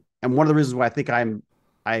frustration, and one of the reasons why I think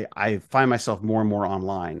I find myself more and more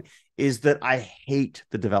online, is that I hate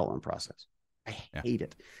the development process. I hate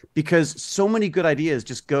it, because so many good ideas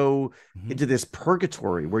just go into this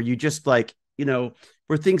purgatory where you just like,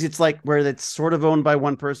 where things, it's like where it's sort of owned by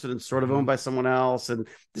one person and sort of owned by someone else. And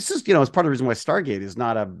this is, it's part of the reason why Stargate is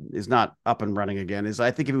not up and running again, is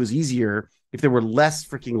I think if it was easier, if there were less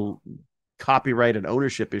freaking copyright and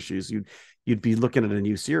ownership issues, you'd be looking at a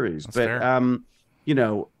new series. That's fair. I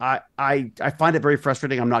find it very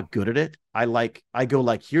frustrating. I'm not good at it. I go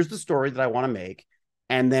like, here's the story that I want to make.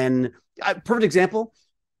 And then perfect example,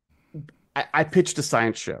 I pitched a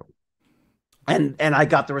science show. And I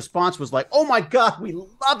got the response was like, oh my God, we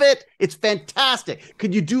love it. It's fantastic.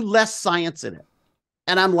 Could you do less science in it?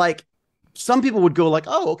 And I'm like, some people would go like,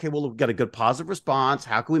 oh, okay, well, we've got a good positive response.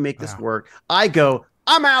 How can we make this work? I go,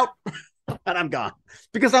 I'm out. And I'm gone,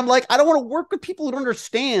 because I'm like, I don't want to work with people who don't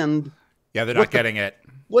understand. Yeah, they're not getting it.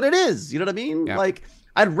 What it is. You know what I mean? Yeah. Like,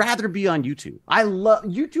 I'd rather be on YouTube.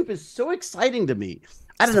 YouTube is so exciting to me.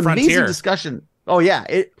 I had an amazing discussion. Oh yeah,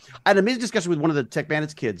 I had an amazing discussion with one of the Tech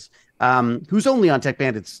Bandits kids, who's only on Tech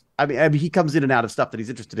Bandits. I mean, he comes in and out of stuff that he's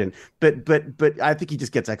interested in, but I think he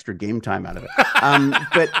just gets extra game time out of it.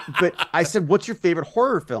 But I said, "What's your favorite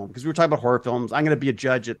horror film?" Because we were talking about horror films. I'm going to be a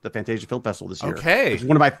judge at the Fantasia Film Festival this year. Okay, it's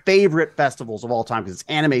one of my favorite festivals of all time, because it's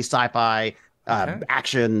anime, sci-fi,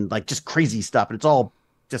 action, like just crazy stuff, and it's all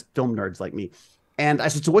just film nerds like me. And I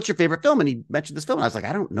said, so what's your favorite film? And he mentioned this film. And I was like,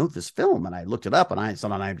 I don't know this film. And I looked it up, and I saw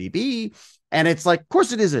it on IMDb. And it's like, of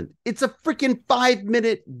course it isn't. It's a freaking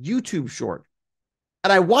 5-minute YouTube short.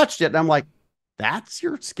 And I watched it, and I'm like, that's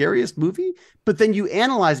your scariest movie? But then you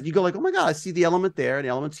analyze it. You go like, oh my God, I see the element there and the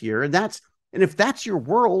elements here. And if that's your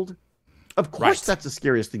world, of course that's the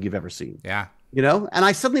scariest thing you've ever seen. Yeah. And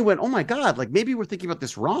I suddenly went, oh my God, like maybe we're thinking about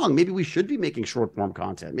this wrong. Maybe we should be making short form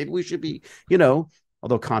content. Maybe we should be,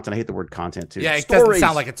 although content, I hate the word content too. Yeah, it doesn't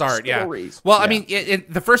sound like it's art. Stories. Yeah. Well, I mean,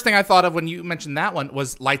 the first thing I thought of when you mentioned that one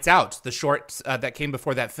was Lights Out, the short that came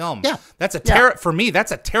before that film. Yeah, that's for me,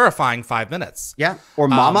 that's a terrifying 5 minutes. Yeah, or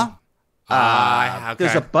Mama. Okay.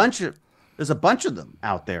 There's a bunch of them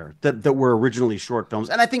out there that were originally short films,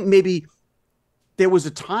 and I think maybe there was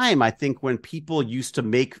a time, I think, when people used to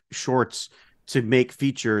make shorts to make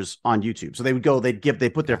features on YouTube. So they would go, they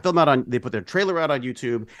put their film out they put their trailer out on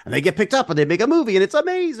YouTube, and they get picked up and they make a movie, and it's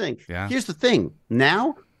amazing. Yeah. Here's the thing.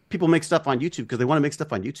 Now people make stuff on YouTube because they want to make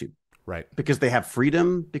stuff on YouTube. Right. Because they have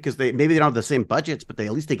freedom, because maybe they don't have the same budgets, but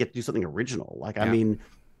at least they get to do something original. Like, I mean,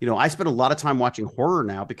 I spend a lot of time watching horror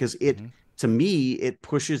now because to me, it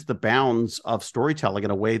pushes the bounds of storytelling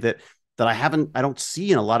in a way that I don't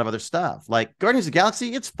see in a lot of other stuff. Like Guardians of the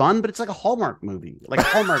Galaxy, it's fun, but it's like a Hallmark movie, like a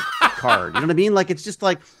Hallmark card. You know what I mean? Like it's just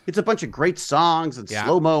like it's a bunch of great songs and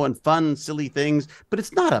slow-mo and fun, silly things, but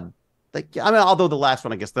it's not a like. I mean, although the last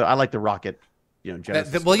one, I guess, I like the rocket. You know,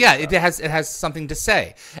 Genesis well, yeah, it has something to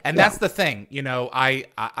say, and that's the thing. You know,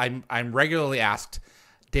 I'm regularly asked,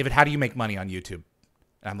 David, how do you make money on YouTube?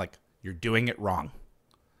 And I'm like, you're doing it wrong.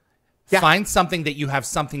 Yeah. Find something that you have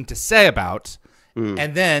something to say about,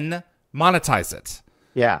 and then monetize it.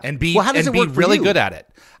 Yeah, and be well, really good at it.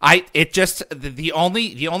 The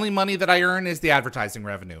only money that I earn is the advertising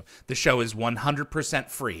revenue. The show is 100%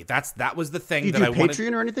 free. That was the thing that I wanted.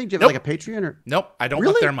 Patreon or anything? Do you have like a Patreon or? Nope, I don't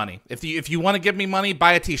want their money. If you want to give me money,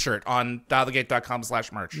 buy a T-shirt on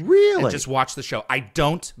dialthegate.com/merch. Really? And just watch the show. I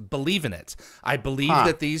don't believe in it. I believe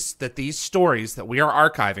that these stories that we are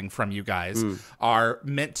archiving from you guys are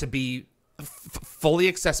meant to be fully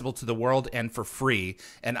accessible to the world and for free,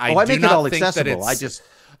 and I do make not it all think accessible. that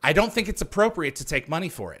I don't think it's appropriate to take money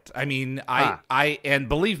for it. I mean, and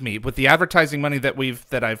believe me, with the advertising money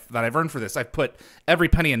that I've earned for this, I've put every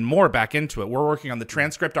penny and more back into it. We're working on the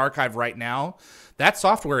transcript archive right now. That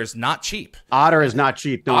software is not cheap. Otter is not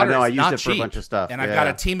cheap. No, I know. I used it for a bunch of stuff, and I've got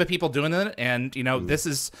a team of people doing it. And you know, this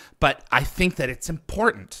is. But I think that it's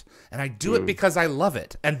important, and I do it because I love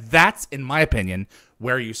it, and that's, in my opinion,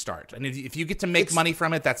 where you start. And if you get to make money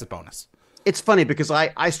from it, that's a bonus. It's funny because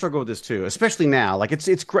I struggle with this too, especially now. Like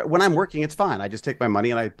it's great when I'm working, it's fine. I just take my money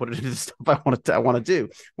and I put it into the stuff I want to do.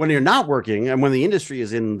 When you're not working and when the industry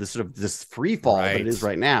is in this sort of this free fall that it is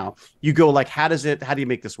right now, you go like, how do you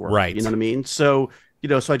make this work? Right. You know what I mean? So, you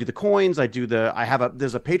know, so I do the coins, there's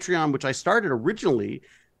a Patreon, which I started originally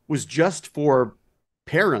was just for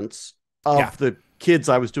parents of the kids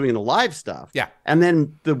I was doing the live stuff. Yeah. And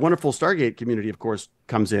then the wonderful Stargate community, of course,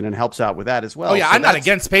 comes in and helps out with that as well. Oh yeah, so I'm not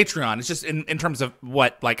against Patreon. It's just in terms of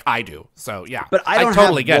what like I do. So yeah. But I don't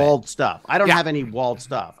totally have walled stuff. I don't have any walled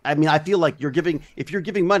stuff. I mean, I feel like if you're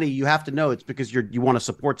giving money, you have to know it's because you want to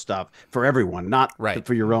support stuff for everyone, not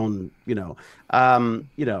for your own, you know.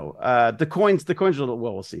 The coins are a little,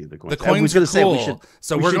 well, we'll see. The coins are cool. Say we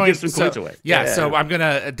should give some coins away. Yeah, so I'm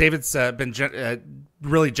gonna David's been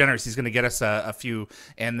really generous. He's going to get us a few,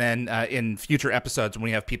 and then in future episodes when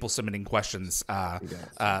we have people submitting questions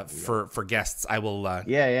for guests, I will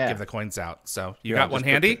give the coins out. So you got one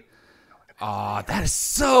handy? Oh, that is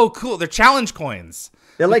so cool. They're challenge coins.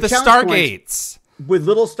 They're like the Stargates. With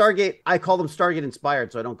little Stargate, I call them Stargate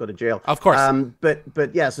inspired, so I don't go to jail. Of course.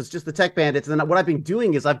 But yeah, so it's just the tech bandits. And then what I've been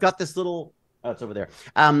doing is I've got this little. Oh, it's over there.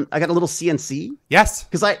 I got a little CNC. Yes.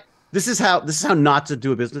 Because This is how not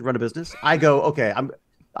to run a business. I go, okay,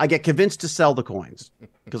 I get convinced to sell the coins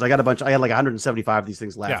because I had like 175 of these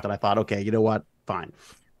things left, and I thought, okay, you know what, fine.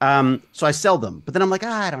 So I sell them, but then I'm like,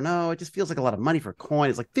 I don't know, it just feels like a lot of money for a coin.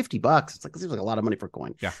 It's like $50. It's like, it seems like a lot of money for a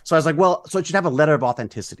coin. Yeah. So I was like, well, so it should have a letter of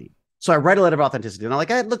authenticity. So I write a letter of authenticity, and I'm like,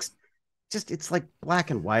 it looks it's like black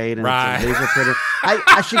and white, and it's a laser printer.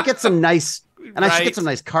 I should get some nice. And I should get some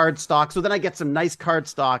nice card stock. So then I get some nice card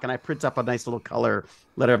stock and I print up a nice little color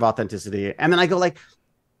letter of authenticity. And then I go like,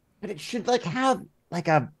 but it should like have like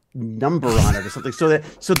a number on it or something. So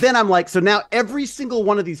then I'm like, so now every single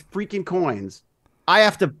one of these freaking coins, I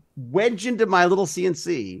have to wedge into my little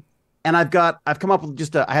CNC. And I've come up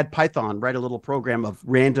with I had Python write a little program of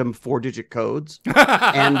random 4-digit codes.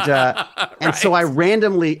 And so I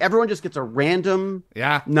randomly, everyone just gets a random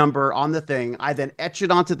number on the thing. I then etch it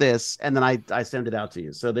onto this and then I send it out to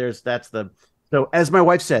you. So so as my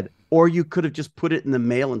wife said, or you could have just put it in the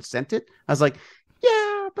mail and sent it. I was like,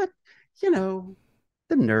 yeah, but you know,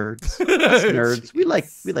 the nerds, us nerds, we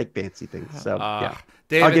like fancy things. So yeah.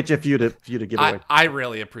 David, I'll get you a few to give away. I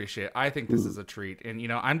really appreciate it. I think this is a treat. And, you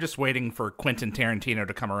know, I'm just waiting for Quentin Tarantino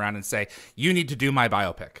to come around and say, you need to do my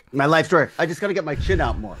biopic. My life story. I just got to get my chin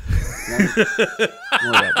out more. Yeah.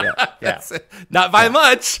 Not by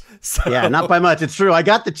much. So. Yeah, not by much. It's true. I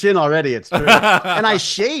got the chin already. It's true. And I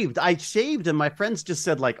shaved, and my friends just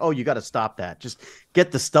said, like, oh, you got to stop that. Just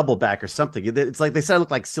get the stubble back or something. It's like they said I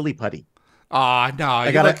look like silly putty. No,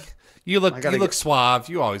 you look suave.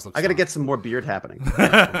 You always look suave. I got to get some more beard happening.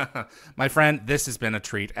 My friend, this has been a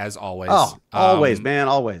treat as always. Oh, always, man,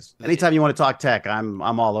 always. Anytime you want to talk tech, I'm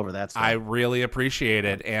all over that stuff. I really appreciate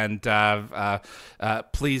it. And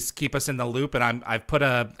please keep us in the loop. And I've put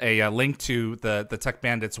a link to the Tech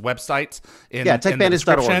Bandits website in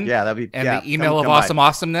techbandits.org. Yeah, that'd be the email of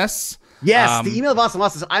awesomeness. Yes, the email of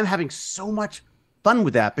awesomeness. I'm having so much fun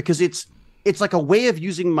with that because it's like a way of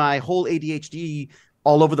using my whole ADHD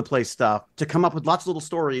all over the place stuff to come up with lots of little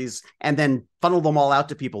stories and then funnel them all out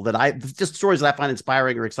to people just stories that I find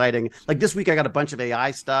inspiring or exciting. Like this week, I got a bunch of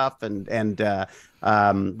AI stuff and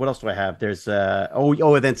what else do I have? There's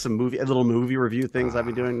and then some little movie review things I've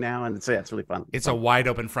been doing now, and it's really fun. It's a wide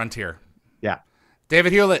open frontier. Yeah.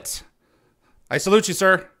 David Hewlett, I salute you,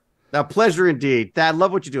 sir. A pleasure indeed. Dad,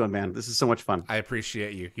 love what you're doing, man. This is so much fun. I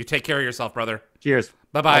appreciate you. You take care of yourself, brother. Cheers.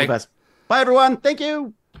 Bye-bye. All the best. Bye, everyone. Thank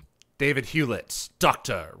you. David Hewlett,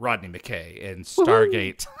 Dr. Rodney McKay in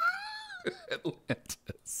Stargate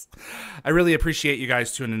Atlantis. I really appreciate you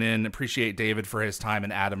guys tuning in. Appreciate David for his time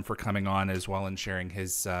and Adam for coming on as well and sharing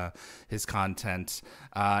his content.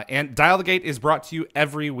 And Dial the Gate is brought to you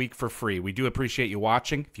every week for free. We do appreciate you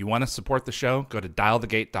watching. If you want to support the show, go to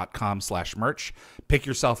dialthegate.com/merch. Pick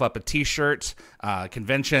yourself up a t-shirt,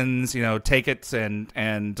 conventions, take it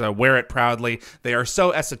and wear it proudly. They are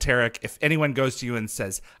so esoteric. If anyone goes to you and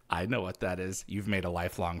says, I know what that is, you've made a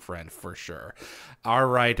lifelong friend for sure. All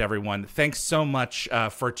right, everyone. Thanks so much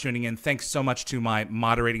for tuning in. Thanks so much to my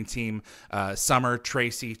moderating team, Summer,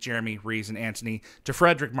 Tracy, Jeremy, Rees, and Anthony, to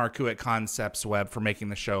Frederick Marcoux at Concepts Web for making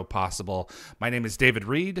the show possible. My name is David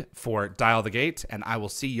Reed for Dial the Gate, and I will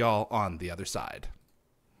see y'all on the other side.